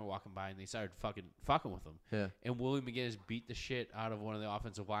offensive linemen were walking by, and they started fucking with him. Yeah. And Willie McGinnis beat the shit out of one of the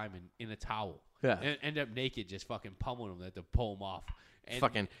offensive linemen in a towel. Yeah. And ended up naked, just fucking pummeling him. They had to pull him off. And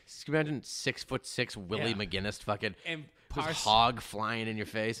Fucking, can you imagine 6'6" Willie McGinnis fucking and just hog flying in your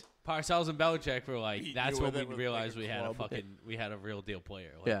face. Parcells and Belichick were like, Beat that's you when with we it with, realized like, a we had a real deal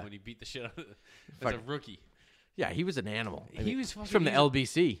player. Like Yeah. when he beat the shit out of as a rookie. Yeah, he was an animal. He was he's fucking from the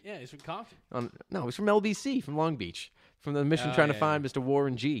LBC. Yeah, he's from Compton. No, he's from LBC, from Long Beach, from the mission trying to find Mr.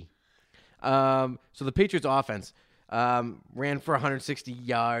 Warren G. So the Patriots offense ran for 160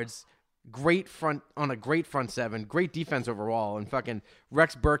 yards. Great front seven, great defense overall, and fucking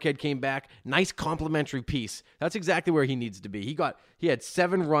Rex Burkhead came back. Nice complimentary piece. That's exactly where he needs to be. He had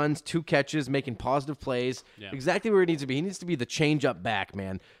 7 runs, 2 catches, making positive plays. Yeah. Exactly where he needs to be. He needs to be the change-up back,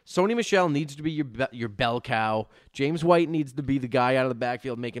 man. Sony Michel needs to be your bell cow. James White needs to be the guy out of the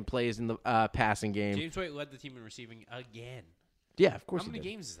backfield making plays in the passing game. James White led the team in receiving again. Yeah, of course. How many he did.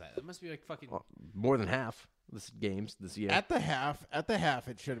 games is that? That must be like fucking. More than half games this year. At the half,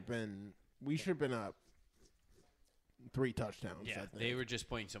 it should have been. We should have been up 3 touchdowns. Yeah, I think. they were just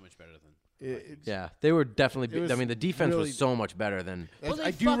playing so much better than. Yeah, they were definitely. It was the defense really- was so much better than. That's- They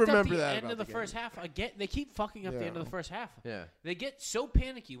I do fucked up remember the that end about of the the first game. half. Again, they keep fucking up the end of the first half. Yeah. They get so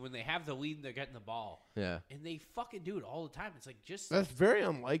panicky when they have the lead and they're getting the ball. Yeah. And they fucking do it all the time. It's like just That's very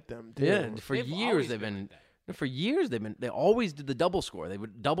unlike them, too. Yeah, and for They've years always they've been been. like that. For years they always did the double score. They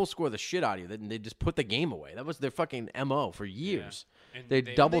would double score the shit out of you. They just put the game away. That was their fucking MO for years. And They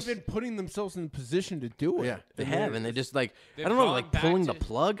they- double. They've been putting themselves in position to do it. Yeah, they And have, they're- and they just like they're I don't know, falling like back pulling to- the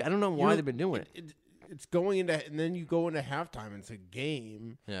plug. I don't know why You- they've been doing it. It's going into, and then you go into halftime. And it's a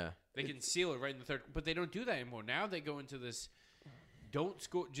game. Yeah, They can seal it right in the third, but they don't do that anymore. Now they go into this, don't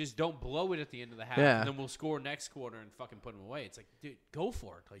score, just don't blow it at the end of the half, Yeah. and then we'll score next quarter and fucking put them away. It's like, dude, go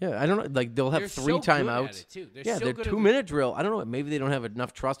for it. Like, yeah. I don't know. Like they'll have They're 3 so good at timeouts. it, too. They're Yeah, so their good at 2-minute drill. I don't know. Maybe they don't have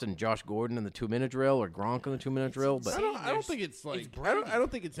enough trust in Josh Gordon in the 2-minute drill or Gronk in the 2-minute drill. But insane. I don't think it's like. I Brady. don't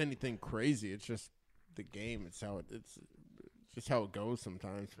think it's anything crazy. It's just the game. It's just how it goes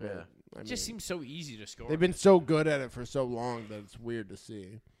sometimes. But, Yeah. I it just mean, seems so easy to score. they've been so good at it for so long that it's weird to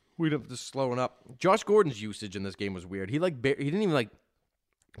see. we'd have just slowing up. Josh Gordon's usage in this game was weird. He he didn't even like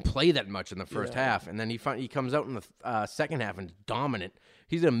play that much in the first half, and then he comes out in the second half and is dominant.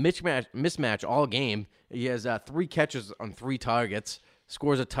 He's a mismatch all game. He has 3 catches on 3 targets,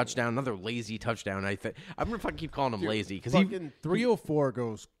 scores a touchdown, another lazy touchdown. I'm gonna fucking keep calling him lazy because he. Fucking 304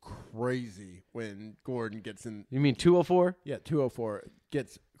 goes crazy when Gordon gets in. You mean 204? Yeah, 204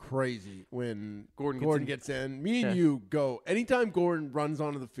 gets crazy when Gordon gets in. Me and you go anytime Gordon runs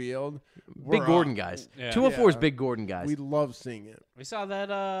onto the field. we're Big Gordon up. guys. Yeah. 204 is Yeah. big Gordon guys. We love seeing it. We saw that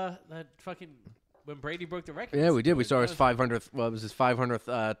fucking when Brady broke the record. Yeah, we did. We saw his That 500th. Well, it was his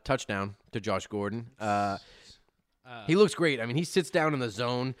 500th touchdown to Josh Gordon. He looks great. I mean, he sits down in the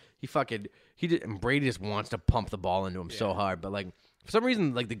zone. And Brady just wants to pump the ball into him so hard. But like for some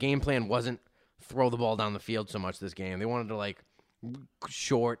reason, like the game plan wasn't throw the ball down the field so much this game. They wanted to like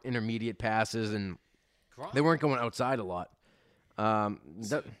short, intermediate passes, and Gronk. they weren't going outside a lot. That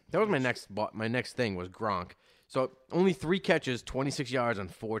was my next thing was Gronk. So only 3 catches, 26 yards on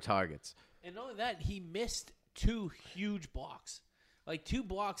 4 targets. And not only that, he missed 2 huge blocks. Like 2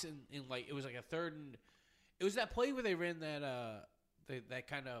 blocks in like it was like a third and it was that play where they ran that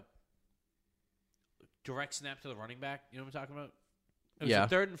kind of direct snap to the running back. You know what I'm talking about? It was Yeah. a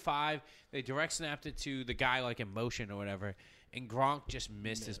 3rd and 5. They direct snapped it to the guy like in motion or whatever, and Gronk just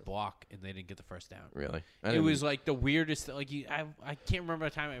missed his block and they didn't get the first down. Really, It was like the weirdest. Like I can't remember a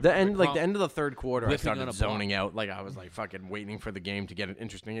time. I the remember end, like Gronk- the end of the third quarter. I whiffing on started a zoning out. Like I was like fucking waiting for the game to get it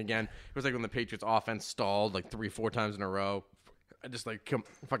interesting again. It was like when the Patriots offense stalled like 3-4 times in a row. I just like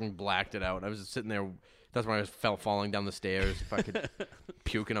fucking blacked it out. I was just sitting there. That's when I was falling down the stairs, fucking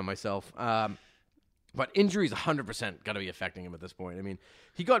puking on myself. But injuries 100% got to be affecting him at this point. I mean,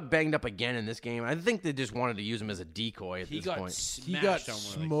 he got banged up again in this game. I think they just wanted to use him as a decoy at he this got point. He smashed got on one,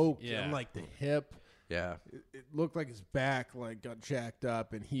 like- smoked yeah. in like the hip. Yeah. It looked like his back got jacked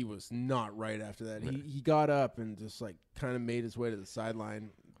up, and he was not right after that. He got up and just kind of made his way to the sideline.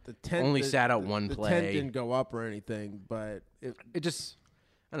 The tent Only sat out one the play. tent didn't go up or anything, but It just,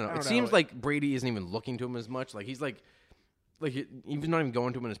 I don't know. I It don't seems know. like Brady isn't even looking to him as much. Like he's he's not even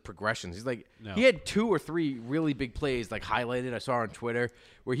going to him in his progressions. He's he had 2 or 3 really big plays highlighted. I saw on Twitter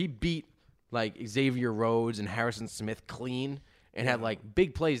where he beat Xavier Rhodes and Harrison Smith clean and had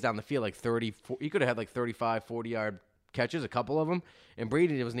big plays down the field, 30. He could have had 35, 40-yard catches, a couple of them, and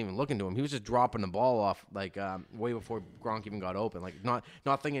Brady wasn't even looking to him. He was just dropping the ball off way before Gronk even got open,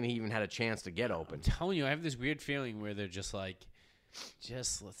 not thinking he even had a chance to get open. I'm telling you, I have this weird feeling where they're just let's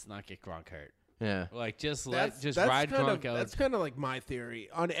not get Gronk hurt. Yeah. Just that's ride kind Gronk of, out. That's kind of my theory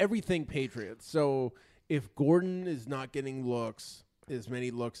on everything Patriots. So if Gordon is not getting as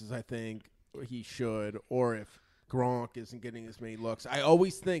many looks as I think he should, or if Gronk isn't getting as many looks, I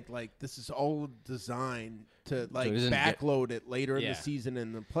always think this is all designed to backload it later in the season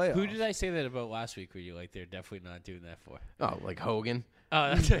in the playoffs. Who did I say that about last week? Where you they're definitely not doing that for? Oh, Hogan.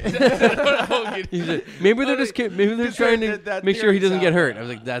 Oh, that's Hogan. Maybe they're trying to make sure he doesn't get hurt. I was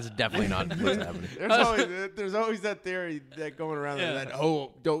like, that's definitely not what's happening. There's always that theory that going around that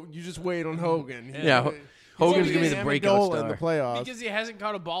don't you just wait on Hogan. Hogan's gonna be the breakout star in the playoffs because he hasn't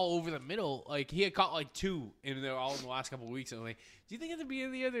caught a ball over the middle. He had caught 2, and they're all in the last couple of weeks. And I'm like, do you think at the beginning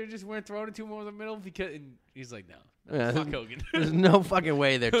of the year they just weren't throwing it to him over the middle? And he's like, no, fuck Hogan. There's no fucking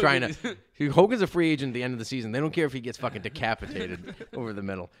way they're trying to. Hogan's a free agent at the end of the season. They don't care if he gets fucking decapitated over the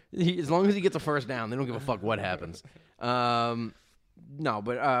middle. As long as he gets a first down, they don't give a fuck what happens. No,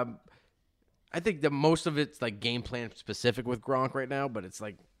 but I think that most of it's game plan specific with Gronk right now. But it's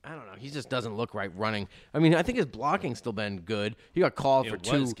I don't know. He just doesn't look right running. I mean, I think his blocking's still been good. He got called for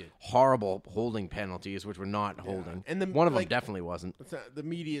 2 horrible holding penalties, which were not holding. And one of them definitely wasn't. The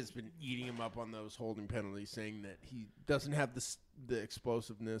media's been eating him up on those holding penalties, saying that he doesn't have the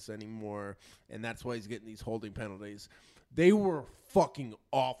explosiveness anymore, and that's why he's getting these holding penalties. They were fucking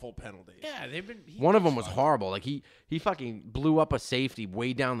awful penalties. Yeah, they've been. One of them was horrible. He fucking blew up a safety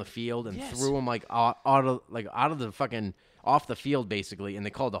way down the field and threw him out of the fucking off the field basically, and they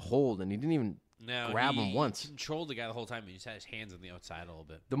called a hold, and he didn't even grab him once. He controlled the guy the whole time. He just had his hands on the outside a little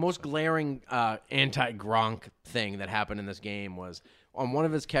bit. The most glaring anti-Gronk thing that happened in this game was on one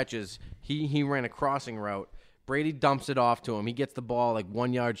of his catches, he ran a crossing route. Brady dumps it off to him. He gets the ball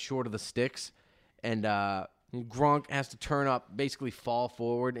 1 yard short of the sticks, and Gronk has to turn up, basically fall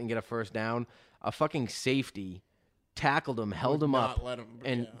forward and get a first down. A fucking safety tackled him, held him up,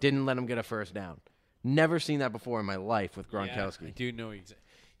 and didn't let him get a first down. Never seen that before in my life with Gronkowski. Yeah, I do know exactly.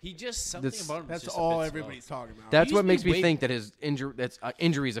 He just something about him. That's just all everybody's talking about. That's what makes me think that his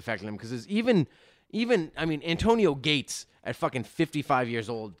injuries affecting him, because even I mean Antonio Gates at fucking 55 years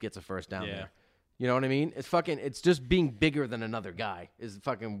old gets a first down there. You know what I mean? It's just being bigger than another guy is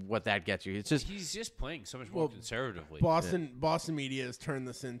fucking what that gets you. It's just he's just playing so much more conservatively. Boston media has turned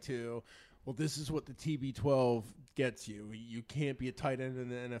this into, well, this is what the TB12 gets you. You can't be a tight end in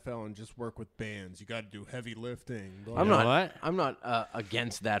the NFL and just work with bands. You got to do heavy lifting. I'm not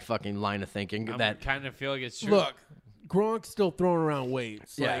against that fucking line of thinking. I kind of feel like it's true. Look, Gronk's still throwing around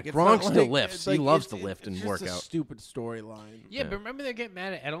weights. Yeah, Gronk still lifts. He loves to lift and work out. It's just a stupid storyline. Yeah, but remember they're getting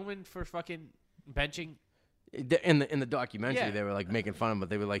mad at Edelman for fucking benching. In the documentary, they were making fun of him, but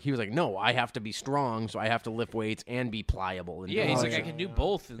they were he was like, no, I have to be strong, so I have to lift weights and be pliable. And he's like, I can do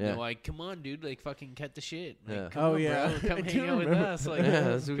both. And they're like, come on, dude, fucking cut the shit. Come on, bro, come hang out with us. So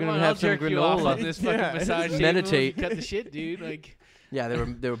we're gonna have some granola on this fucking massage meditate. Cut the shit, dude. Yeah,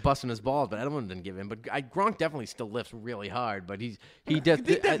 they were busting his balls, but Edelman didn't give in. But Gronk definitely still lifts really hard, but he does. You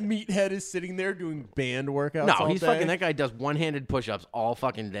think that meathead is sitting there doing band workits? No, he's fucking. That guy does one-handed push-ups all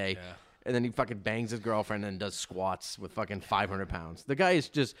fucking day. Yeah. And then he fucking bangs his girlfriend and does squats with fucking 500 pounds. The guy is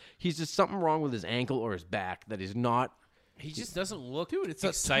he's just something wrong with his ankle or his back that is not. He just doesn't look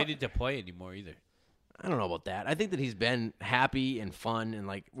excited to play anymore either. I don't know about that. I think that he's been happy and fun and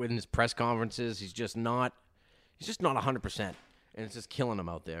within his press conferences, he's just not 100%. And it's just killing him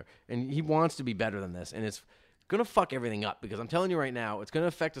out there. And he wants to be better than this. And it's going to fuck everything up because I'm telling you right now, it's going to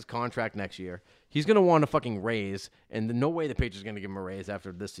affect his contract next year. He's going to want a fucking raise, and no way the Patriots are going to give him a raise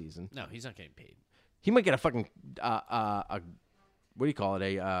after this season. No, he's not getting paid. He might get a fucking what do you call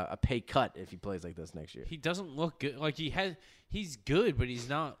it? A pay cut if he plays like this next year. He doesn't look good. He's good, but he's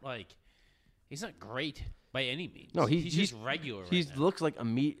not he's not great by any means. No, he's just regular. He looks like a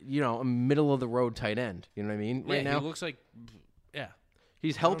middle of the road tight end. You know what I mean? Right now, he looks like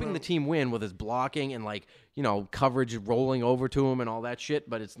he's helping the team win with his blocking and coverage rolling over to him and all that shit,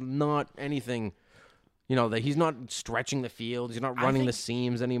 but it's not anything, You know, that he's not stretching the field. He's not running the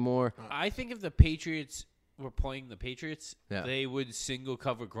seams anymore. I think if the Patriots were playing the Patriots, Yeah. they would single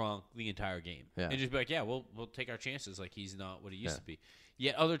cover Gronk the entire game. Yeah. And just be like, yeah, we'll take our chances like he's not what he used to be.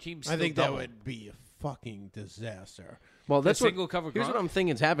 Yet other teams I still think double. that would be a fucking disaster. Well, that's single cover Here's Gronk? what I'm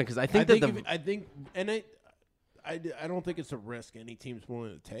thinking is happening because I I think think, that I don't think it's a risk any team's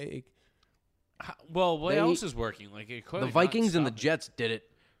willing to take. Well, what They- else is working? Like the Vikings and the Jets did it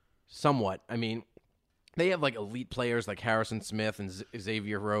somewhat. I mean, they have like elite players like Harrison Smith and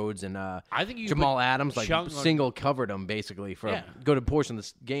Xavier Rhodes and I think you Jamal put Adams like Chung on- single covered them basically for Yeah. a good portion of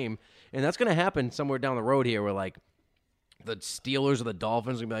this game, and that's going to happen somewhere down the road here where like the Steelers or the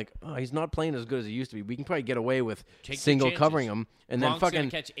Dolphins will be like, oh, he's not playing as good as he used to be. We can probably get away with Take the single chances. covering him, and Gronk's then fucking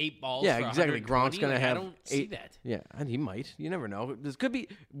gonna catch 8 balls. yeah, for exactly. 120. Gronk's gonna Like, have I don't 8. see that. Yeah, and he might. You never know. This could be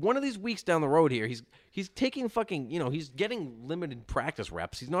one of these weeks down the road here. He's taking fucking. You know, he's getting limited practice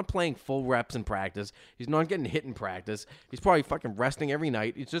reps. He's not playing full reps in practice. He's not getting hit in practice. He's probably fucking resting every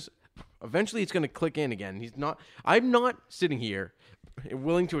night. It's just eventually it's gonna click in again. He's not. I'm not sitting here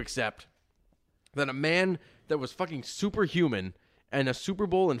willing to accept that a man that was fucking superhuman and a Super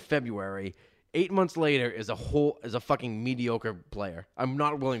Bowl in February, 8 months later, is a fucking mediocre player. I'm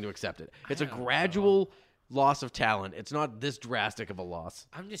not willing to accept it. It's a gradual loss of talent. It's not this drastic of a loss.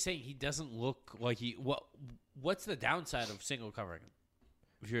 I'm just saying he doesn't look like he. What's the downside of single covering him?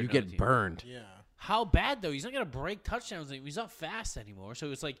 If you're You another get team? burned. Yeah. How bad though? He's not gonna break touchdowns. He's not fast anymore.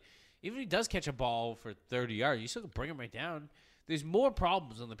 So it's like even if he does catch a ball for 30 yards, you still can bring him right down. There's more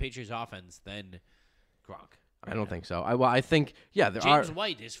problems on the Patriots offense than Gronk. I don't think so. I think there James are.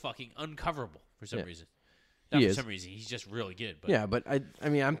 White is fucking uncoverable for some Yeah. reason. Not He for is. some reason. He's just really good. But Yeah, but I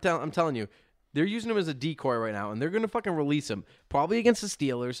mean, I'm telling you, they're using him as a decoy right now, and they're gonna fucking release him probably against the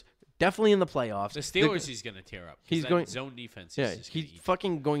Steelers. Definitely in the playoffs. the Steelers, he's going to tear up. 'Cause He's that going- zone defense. Yeah, Is just gonna he's eat.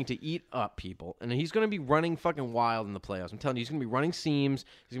 fucking going to eat up people, and he's going to be running fucking wild in the playoffs. I'm telling you, he's going to be running seams.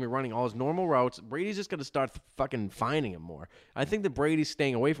 He's going to be running all his normal routes. Brady's just going to start fucking finding him more. I think that Brady's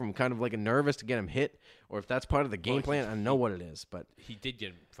staying away from him, kind of like a nervous to get him hit, or if that's part of the game plan. I don't know what it is, but He did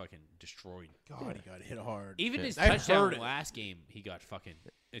get fucking destroyed. God, he got hit hard. Even his I touchdown heard it. last game, he got fucking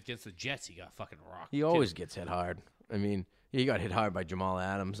against the Jets. He got fucking rocked. he too. always gets hit hard. I mean, he got hit hard by Jamal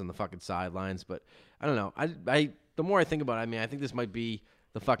Adams on the fucking sidelines, but I don't know. I the more I think about it, I mean, I think this might be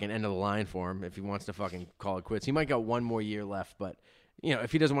the fucking end of the line for him if he wants to fucking call it quits. He might got one more year left, but you know,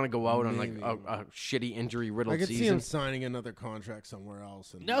 if he doesn't want to go out on like a shitty injury riddled I could see season, him signing another contract somewhere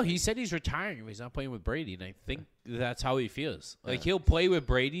else. And No, he said he's retiring if he's not playing with Brady, and I think that's how he feels. Like he'll play with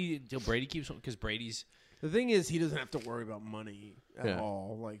Brady until Brady keeps because Brady's. The thing is, he doesn't have to worry about money at Yeah.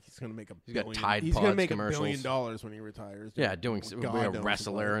 all. Like he's gonna make He's got billion. Tide He's gonna Pods make commercials. $1 billion when he retires. yeah, doing God being a knows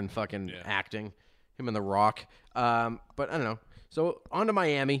wrestler what. and fucking Yeah. acting. Him and The Rock. But I don't know. So on to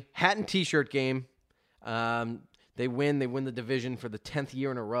Miami. Hat and T-shirt game. They win. They win the division for the 10th year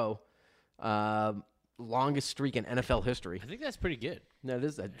in a row. Longest streak in NFL history. I think that's pretty good. No, it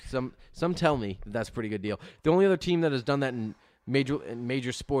is. Some tell me that's a pretty good deal. The only other team that has done that in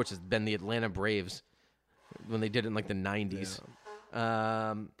major sports has been the Atlanta Braves when they did it in like the 90s.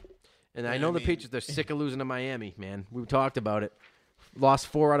 And I know the Patriots, they're sick of losing to Miami, man. We talked about it. Lost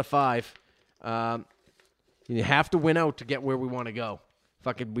 4 out of 5. You have to win out to get where we want to go.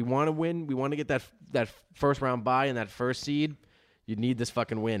 Fucking, we want to win. We want to get that first round bye and that first seed. You need this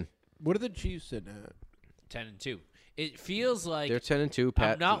fucking win. What are the Chiefs sitting at? 10-2. It feels like They're 10-2.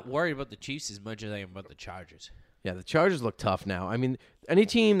 Pat, I'm not worried about the Chiefs as much as I am about the Chargers. Yeah, the Chargers look tough now. I mean, any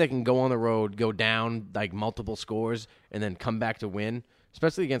team that can go on the road, go down like multiple scores, and then come back to win,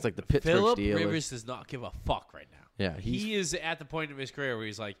 especially against like the Pittsburgh Philip Steelers. Rivers does not give a fuck right now. Yeah, he is at the point of his career where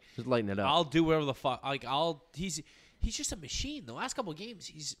he's like, just lighten it up. I'll do whatever the fuck. Like he's just a machine. The last couple of games,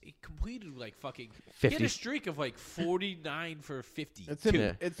 he's completed like fucking 50. He had a streak of like 49 for 50.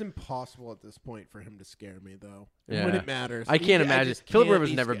 It's impossible at this point for him to scare me, though. Yeah. When it matters, I can't imagine. just Philip can't Rivers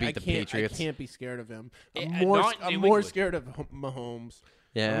be never sca- beat I the can't- Patriots. I can't be scared of him. not I'm in more New England. scared of Mahomes.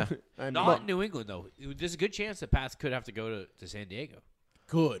 Yeah. I mean, Not in New England though. There's a good chance that Pats could have to go to San Diego.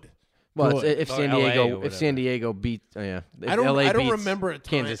 good. Well, Good. if Or San LA or Diego, if whatever. San Diego beat, if I don't. LA I don't beats remember a time.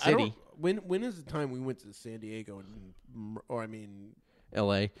 Kansas I don't- City, When is the time we went to San Diego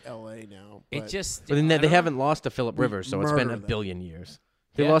LA. L.A. now? It but- just. But then I they don't haven't lost to Philip Rivers, so it's been murder a them. billion years.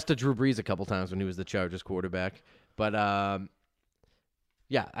 They Yeah. lost to Drew Brees a couple times when he was the Chargers quarterback. But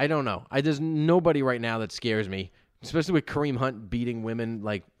yeah, I don't know. There's nobody right now that scares me, especially with Kareem Hunt beating women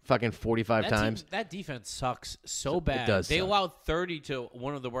like fucking 45 times. That defense sucks so bad. does They suck. allowed 30 to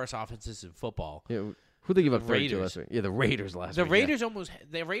one of the worst offenses in football. Yeah, who they give up 30 to Raiders. last week? Yeah, the Raiders last The week.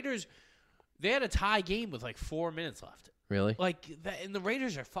 Raiders they had a tie game with like 4 minutes left. Yeah. Really? Like and the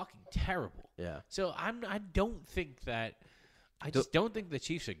Raiders are fucking terrible. Yeah. So I don't think that. I just don't think the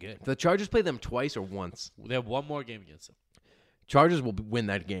Chiefs are good. The Chargers play them twice or once. They have one more game against them. Chargers will win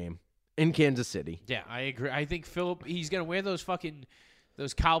that game in Kansas City. Yeah, I agree. I think Philip, he's gonna wear those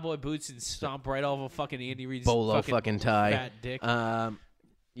cowboy boots and stomp right off of fucking Andy Reid's Bolo fucking tie. fat dick.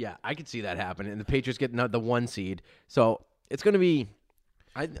 Yeah, I could see that happening. And the Patriots get the 1 seed. So it's going to be,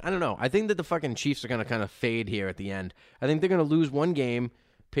 I don't know. I think that the fucking Chiefs are going to kind of fade here at the end. I think they're going to lose one game.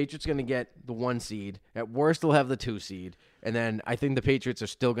 Patriots going to get the 1 seed. At worst, they'll have the 2 seed. And then I think the Patriots are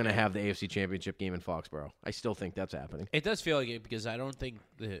still going to have the AFC Championship game in Foxborough. I still think that's happening. It does feel like it because I don't think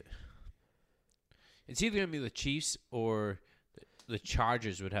that it's either going to be the Chiefs or the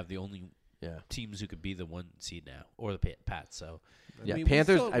Chargers would have the only teams who could be the 1 seed now, or the Pats. So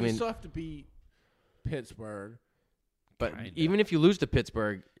Panthers. We still have to beat Pittsburgh. But Kinda. even if you lose to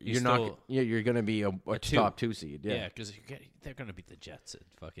Pittsburgh, You you're still- not. You're going to be a top 2 seed. yeah, because they're going to beat the Jets at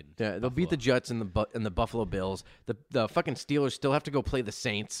fucking. Yeah, they'll beat the Jets and the Buffalo Bills. The fucking Steelers still have to go play the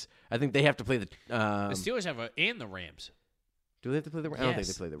Saints. I think they have to play the. The Steelers have and the Rams. Do they have to play the Rams? I don't think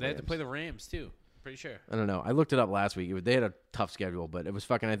they play the Rams. They have to play the Rams too. Pretty sure. I don't know. I looked it up last week. They had a tough schedule, but it was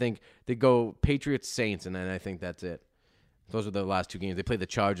fucking. I think they go Patriots, Saints, and then I think that's it. Those are the last 2 games. They played the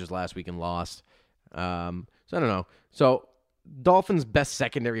Chargers last week and lost. So I don't know. So Dolphins' best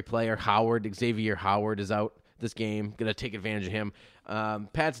secondary player, Xavier Howard, is out this game. Going to take advantage of him.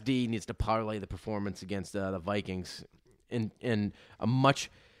 Pats D needs to parlay the performance against the Vikings in a much,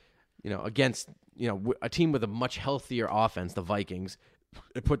 against a team with a much healthier offense, the Vikings.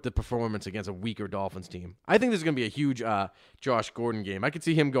 It put the performance against a weaker Dolphins team. I think this is going to be a huge Josh Gordon game. I could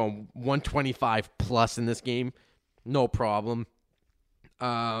see him going 125 plus in this game, no problem.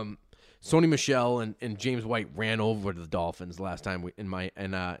 Sony Michel and James White ran over the Dolphins last time in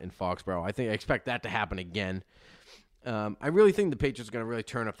Foxborough. I expect that to happen again. I really think the Patriots are going to really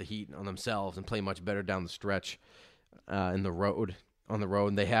turn up the heat on themselves and play much better down the stretch on the road.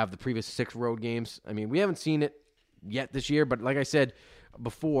 And they have the previous 6 road games. I mean, we haven't seen it yet this year, but like I said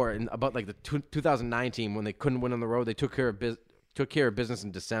before, about like the 2019 when they couldn't win on the road, they took care of business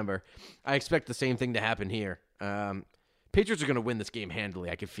in December. I expect the same thing to happen here. Patriots are going to win this game handily.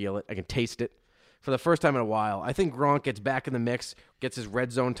 I can feel it. I can taste it. For the first time in a while, I think Gronk gets back in the mix, gets his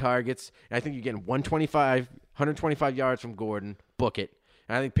red zone targets, and I think you're getting 125 yards from Gordon. Book it.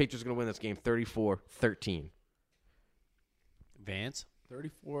 And I think Patriots are going to win this game 34-13. Vance?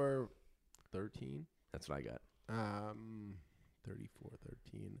 34-13. That's what I got. 34-13.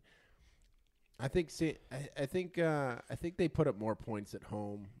 I think they put up more points at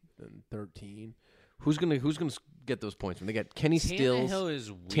home than 13. Who's gonna get those points? When they got Kenny Stills, Tannehill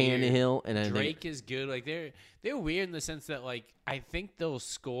is weird. Tannehill, and then Drake is good. Like they're weird in the sense that like I think they'll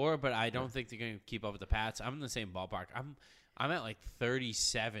score, but I don't think they're going to keep up with the Pats. I'm in the same ballpark. I'm at like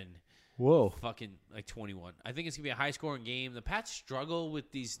 37. Whoa. Fucking like 21. I think it's going to be a high-scoring game. The Pats struggle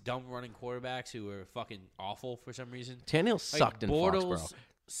with these dumb running quarterbacks who are fucking awful for some reason. Tannehill sucked in Foxborough. Bortles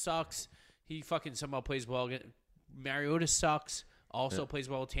sucks. He fucking somehow plays well. Mariota sucks. Also plays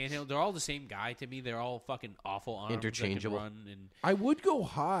well with Tannehill. They're all the same guy to me. They're all fucking awful arms. Interchangeable. That can run and I would go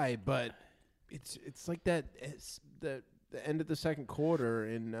high, but it's like that. It's the end of the second quarter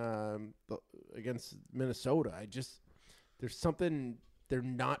in against Minnesota. There's something they're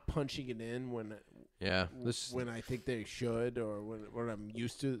not punching it in when I think they should, or when I'm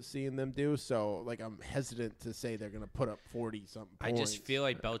used to seeing them do. So like I'm hesitant to say they're gonna put up 40-something points. I just feel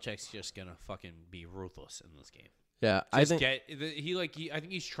like Belichick's just gonna fucking be ruthless in this game. Yeah, I think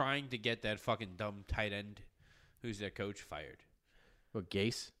he's trying to get that fucking dumb tight end who's their coach fired. What,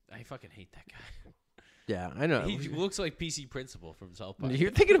 Gase? I fucking hate that guy. Yeah, I know. He looks like PC Principal from South Park.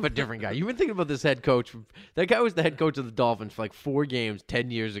 You're thinking of a different guy. You've been thinking about this head coach. That guy was the head coach of the Dolphins for like 4 games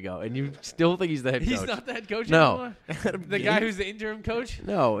 10 years ago, and you still think he's the head coach. He's not the head coach No. anymore? The guy who's the interim coach?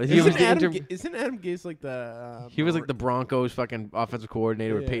 No. Isn't Adam Gase like the... he was like the Broncos fucking offensive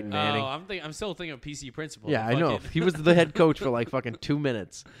coordinator with Peyton Manning. Oh, I'm still thinking of PC Principal. Yeah, I know. He was the head coach for like fucking 2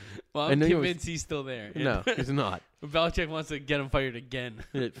 minutes. Well, I'm convinced he's still there. No, he's not. Belichick wants to get him fired again.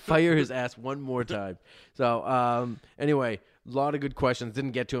 Fire his ass one more time. So, anyway, a lot of good questions.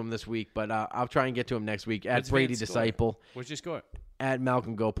 Didn't get to him this week, but I'll try and get to him next week. At What's Brady Vance's Disciple. Score? What's your score? At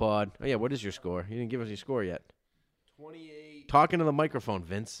Malcolm GoPod. Oh, yeah, what is your score? You didn't give us your score yet. 28. Talking to the microphone,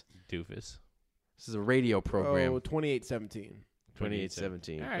 Vince. Doofus. This is a radio program. 28-17.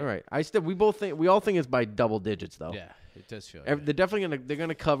 28-17. All right. We all think it's by double digits, though. Yeah, it does feel They're definitely going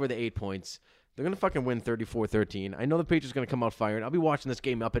to cover the 8 points. They're going to fucking win 34-13. I know the Patriots are going to come out firing. I'll be watching this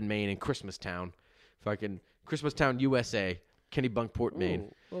game up in Maine in Christmastown. Fucking Christmastown, USA. Kenny Bunkport,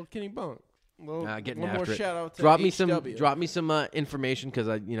 Maine. Little Kenny Bunk. Getting one after more it. shout out to drop me some information because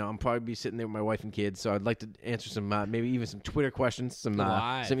I'm probably be sitting there with my wife and kids, so I'd like to answer some maybe even some Twitter questions,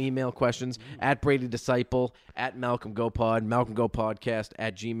 some email questions at Brady Disciple, at Malcolm Go Pod,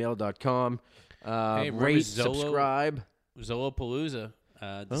 malcolmgopodcast@gmail.com. Rate, subscribe. Zolapalooza,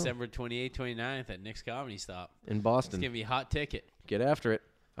 December 28th, 29th at Nick's Comedy Stop in Boston. It's gonna be a hot ticket. Get after it.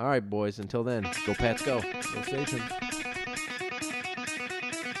 All right, boys. Until then, go Pats, go. Go Station.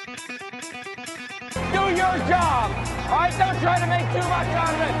 Do your job. All right, don't try to make too much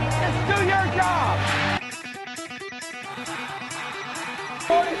out of it. Just do your job.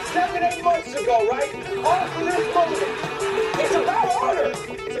 7-8 months ago, right? All for this moment. It's about honor.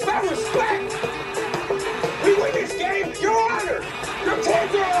 It's about respect. We win this game, you're honored. Your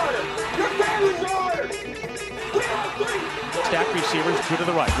kids are honored. Your families are honored. We are three. Stack receivers, two to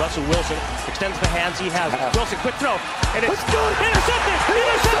the right. Russell Wilson extends the hands he has. Wilson, quick throw. And it's intercepted.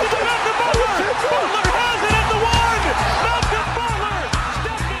 Intercepted to Malcolm Butler. Butler has it at the one. Malcolm Butler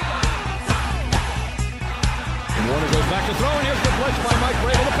stepping. And Warner goes back to throw, and here's the blitz by Mike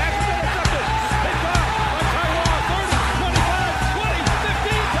Vrabel. The pass is intercepted. They got by Taiwan. 30, 25, 20,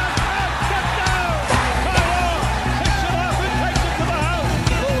 15, touchdown. Taiwan picks it up and takes it to the house.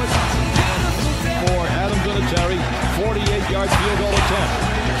 For Adam Vinatieri, 48-yard field goal attempt.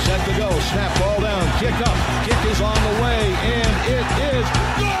 Set to go. Snap, ball down. Kick up. Kick is on the way, and it is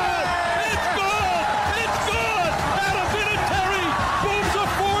good. It's good. It's good. Adam Vinatieri booms a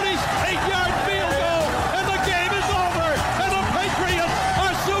 48-yard field goal, and the game is over. And the Patriots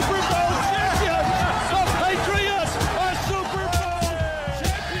are Super Bowl champions. The Patriots are Super Bowl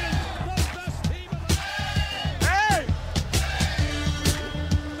champions. The best team in the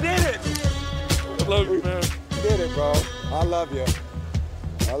Did it! I love you, man. Did it, bro. I love you.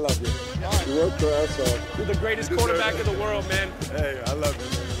 I love you. You worked your ass off. You're the greatest quarterback in the world, man. Hey, I love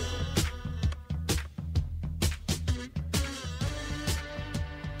you, man.